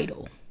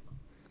title.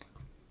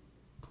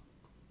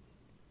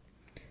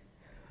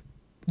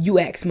 You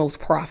ask most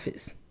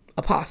prophets,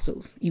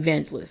 apostles,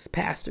 evangelists,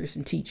 pastors,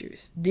 and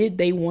teachers, did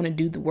they want to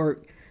do the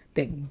work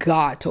that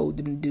God told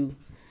them to do?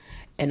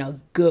 And a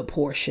good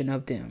portion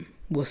of them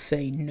will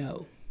say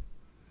no.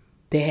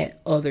 They had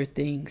other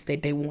things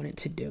that they wanted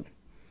to do.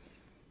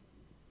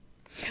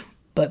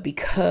 But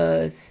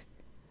because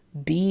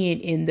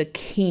being a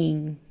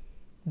king,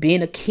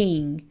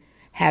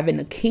 having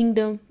a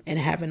kingdom and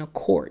having a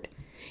court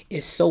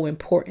is so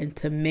important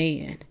to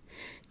man,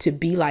 to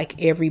be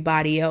like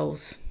everybody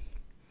else.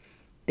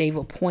 They've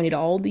appointed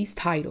all these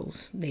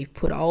titles. They've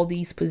put all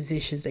these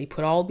positions. They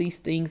put all these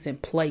things in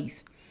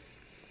place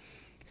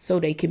so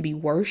they can be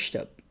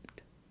worshiped,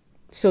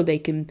 so they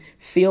can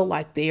feel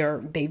like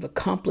they've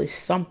accomplished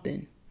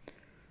something.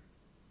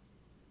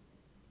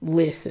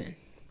 Listen,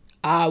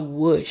 I'm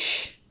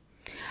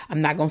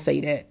not going to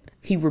say that.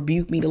 He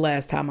rebuked me the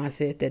last time I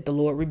said that. The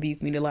Lord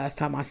rebuked me the last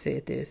time I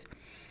said this.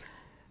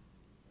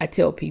 I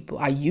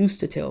used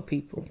to tell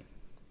people,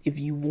 if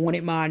you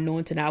wanted my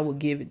anointing, I would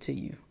give it to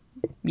you.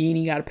 You ain't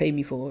even got to pay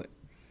me for it.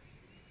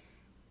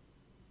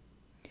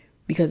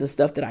 Because the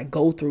stuff that I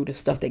go through, the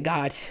stuff that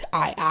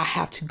I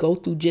have to go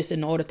through just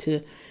in order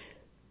to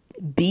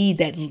be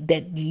that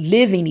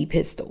living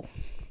epistle.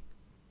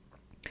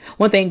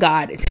 One thing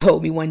God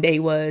told me one day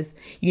was,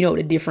 you know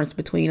the difference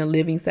between a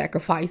living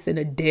sacrifice and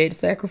a dead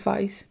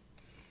sacrifice?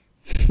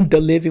 The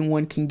living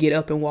one can get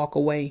up and walk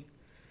away.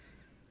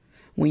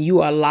 When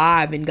you are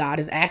alive and God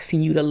is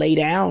asking you to lay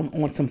down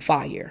on some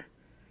fire,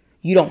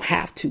 you don't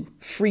have to.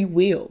 Free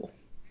will.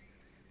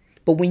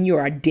 But when you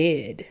are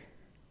dead,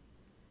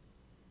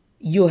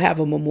 you'll have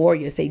a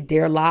memorial say,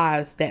 there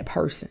lies that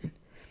person.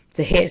 It's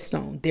a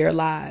headstone. There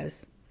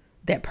lies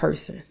that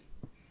person.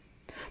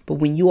 But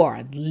when you are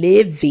a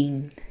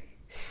living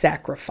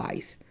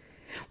sacrifice,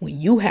 when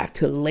you have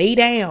to lay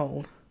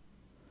down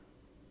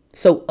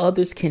so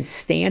others can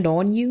stand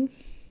on you,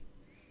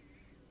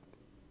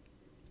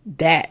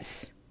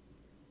 that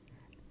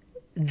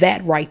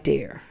right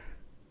there.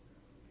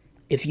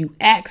 If you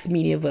ask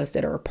many of us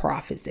that are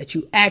prophets, that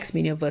you ask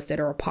many of us that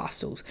are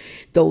apostles,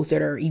 those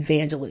that are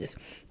evangelists,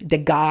 the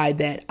guy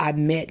that I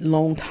met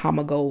long time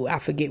ago, I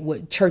forget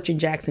what church in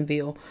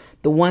Jacksonville,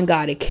 the one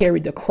guy that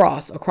carried the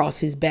cross across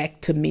his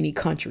back to many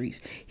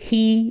countries,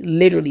 he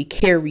literally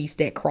carries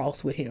that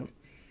cross with him.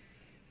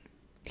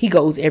 He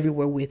goes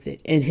everywhere with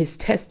it, and his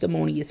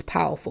testimony is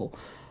powerful,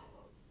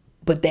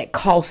 but that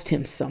cost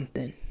him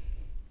something.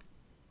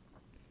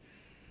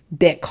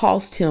 That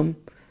cost him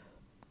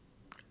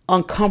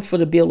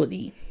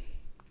uncomfortability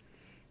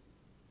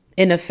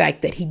in the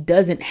fact that he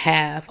doesn't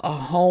have a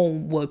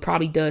home. Well,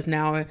 probably does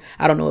now.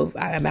 I don't know if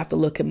I'm gonna have to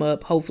look him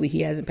up. Hopefully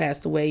he hasn't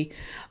passed away.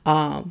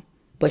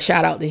 But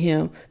shout out to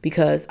him,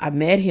 because I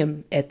met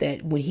him at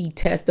that when he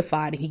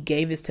testified and he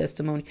gave his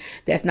testimony.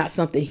 That's not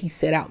something he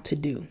set out to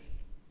do.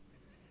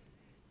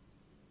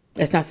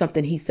 That's not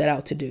something he set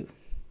out to do.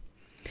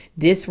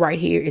 This right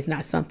here is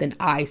not something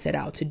I set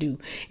out to do.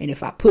 And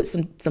if I put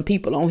some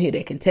people on here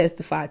that can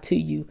testify to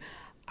you,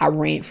 I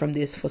ran from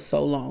this for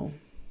so long.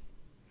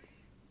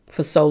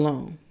 For so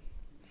long.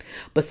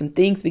 But some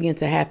things began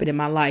to happen in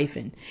my life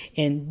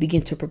and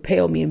begin to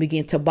propel me and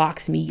begin to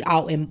box me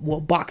out and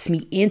box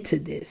me into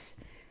this,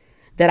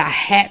 that I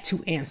had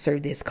to answer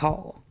this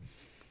call.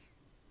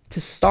 To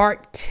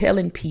start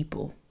telling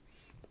people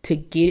to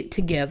get it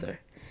together,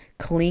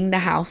 clean the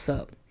house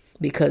up,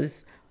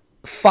 because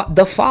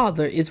the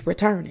Father is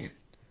returning.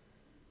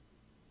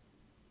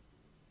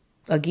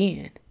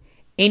 Again,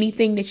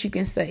 anything that you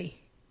can say,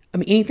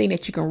 anything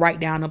that you can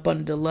write down up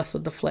under the lust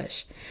of the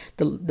flesh,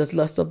 the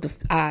lust of the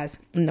eyes,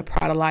 and the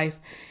pride of life,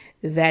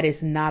 that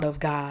is not of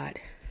God.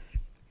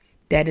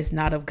 That is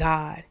not of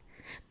God.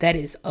 That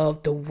is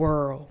of the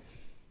world.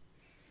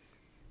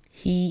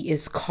 He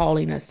is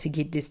calling us to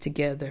get this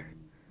together.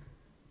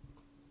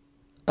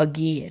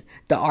 Again,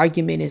 the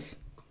argument is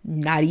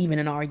not even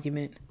an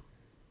argument.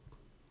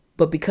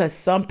 But because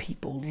some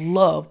people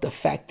love the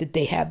fact that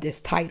they have this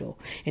title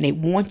and they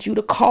want you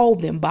to call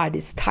them by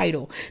this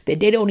title, that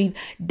they don't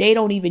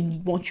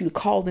even want you to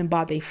call them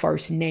by their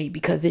first name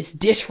because it's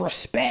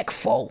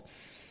disrespectful.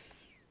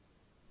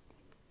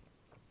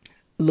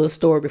 Little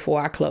story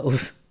before I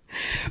close.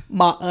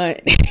 My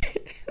aunt, I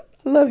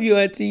love you,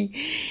 auntie.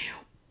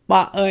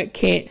 My aunt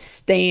can't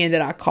stand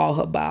that I call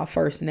her by her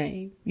first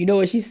name. You know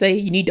what she say?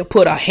 You need to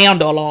put a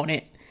handle on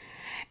it.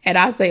 And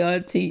I say,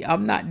 auntie,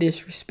 I'm not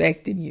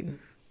disrespecting you.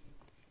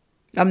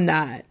 I'm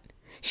not.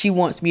 She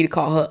wants me to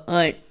call her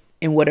aunt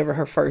and whatever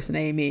her first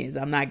name is.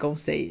 I'm not going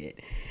to say it.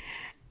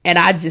 And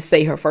I just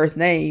say her first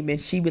name and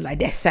she be like,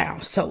 that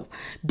sounds so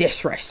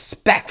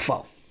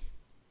disrespectful.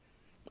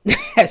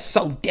 That's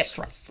so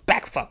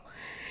disrespectful.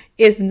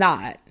 It's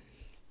not.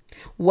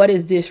 What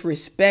is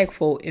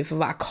disrespectful if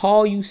I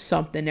call you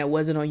something that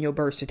wasn't on your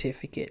birth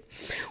certificate?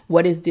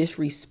 What is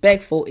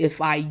disrespectful if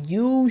I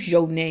use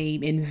your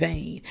name in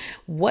vain?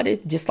 What is,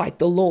 just like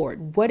the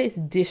Lord, what is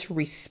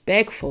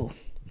disrespectful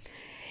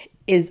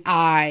is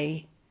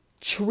I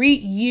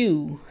treat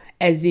you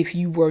as if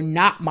you were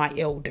not my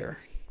elder.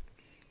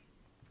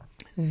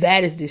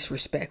 That is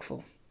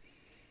disrespectful.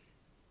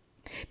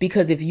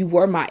 Because if you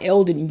were my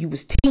elder and you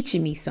was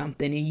teaching me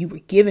something and you were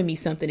giving me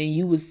something and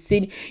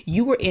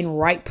you were in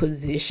right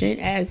position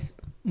as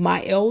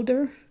my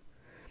elder,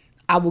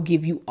 I will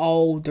give you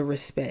all the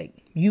respect.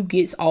 You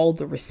get all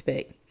the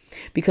respect.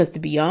 Because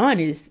to be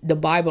honest, the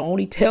Bible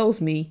only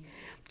tells me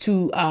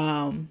to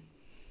honor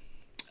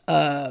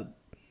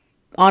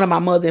my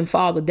mother and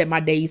father that my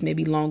days may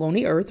be long on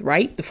the earth,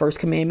 right? The first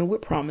commandment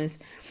with promise.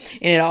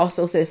 And it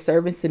also says,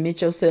 servants,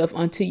 submit yourself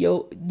unto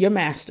your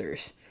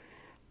masters.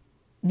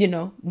 You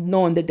know,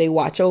 knowing that they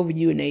watch over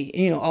you and they,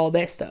 you know, all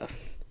that stuff.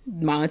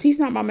 My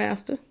auntie's not my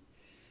master.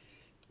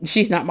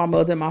 She's not my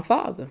mother and my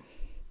father.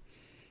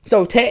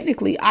 So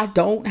technically, I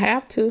don't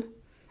have to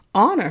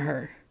honor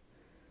her.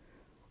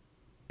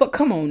 But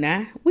come on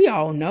now. We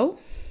all know.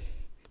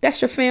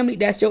 That's your family.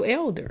 That's your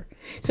elder.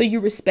 So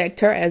you respect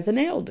her as an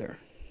elder.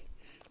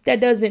 That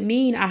doesn't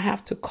mean I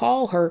have to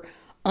call her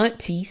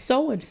auntie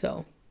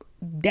so-and-so.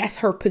 That's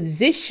her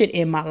position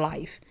in my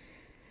life.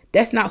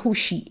 That's not who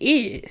she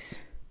is.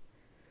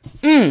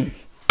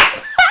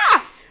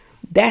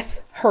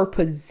 That's her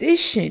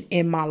position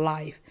in my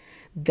life.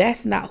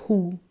 That's not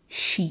who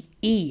she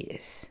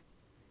is.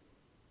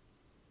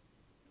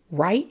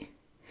 Right?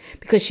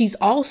 Because she's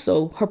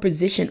also, her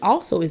position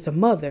also is a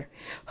mother.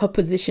 Her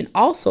position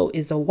also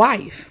is a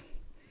wife.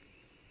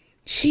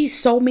 She's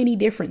so many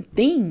different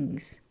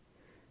things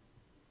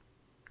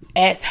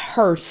as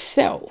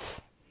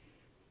herself.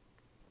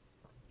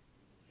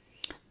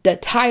 The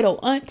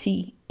title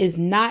auntie is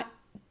not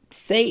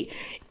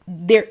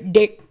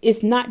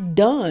it's not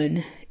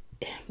done.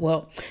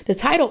 Well, the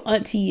title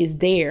auntie is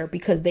there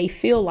because they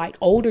feel like the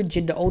older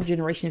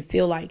generation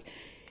feel like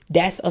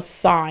that's a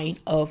sign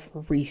of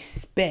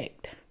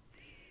respect.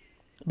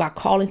 By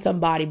calling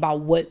somebody by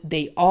what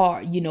they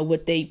are, you know,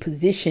 what their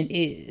position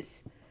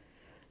is.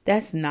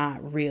 That's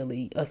not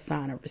really a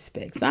sign of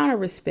respect. Sign of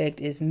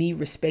respect is me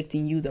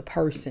respecting you, the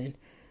person.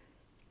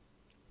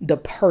 The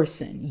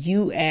person.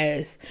 You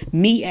as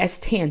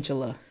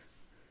Tangela.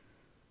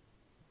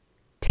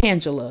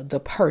 Tangela, the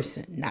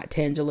person. Not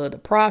Tangela, the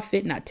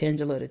prophet. Not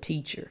Tangela, the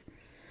teacher.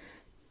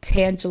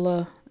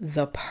 Tangela,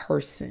 the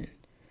person.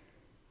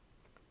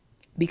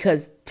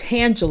 Because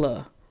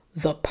Tangela,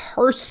 the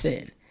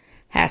person,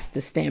 has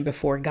to stand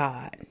before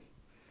God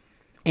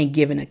and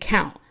give an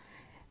account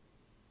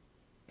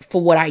for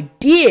what I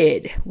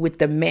did with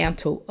the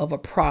mantle of a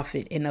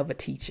prophet and of a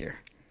teacher.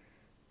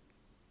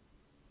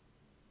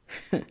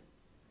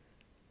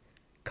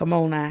 Come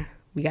on now.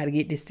 We got to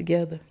get this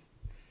together.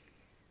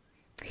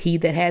 He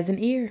that has an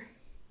ear,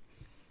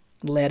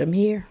 let him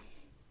hear.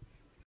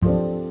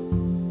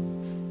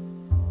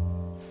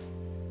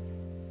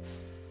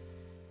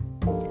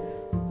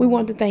 We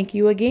want to thank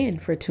you again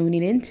for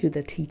tuning into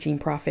the Teaching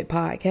Prophet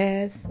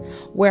podcast,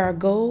 where our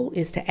goal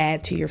is to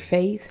add to your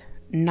faith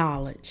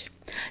knowledge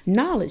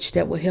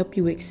that will help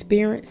you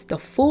experience the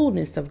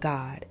fullness of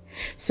God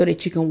so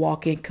that you can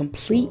walk in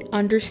complete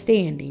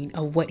understanding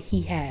of what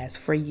he has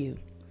for you.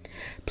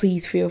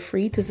 Please feel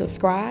free to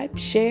subscribe,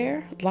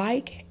 share,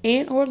 like,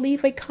 and or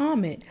leave a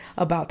comment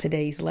about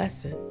today's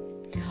lesson.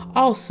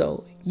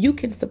 Also, you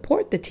can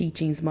support the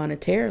teachings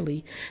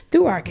monetarily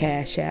through our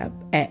Cash App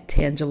at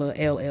Tangela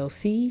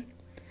LLC,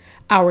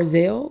 our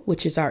Zelle,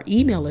 which is our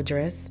email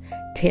address,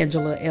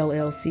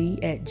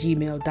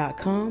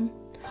 tangelallc@gmail.com,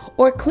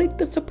 or click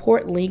the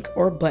support link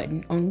or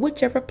button on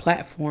whichever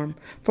platform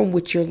from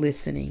which you're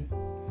listening.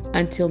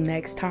 Until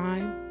next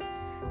time,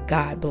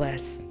 God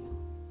bless.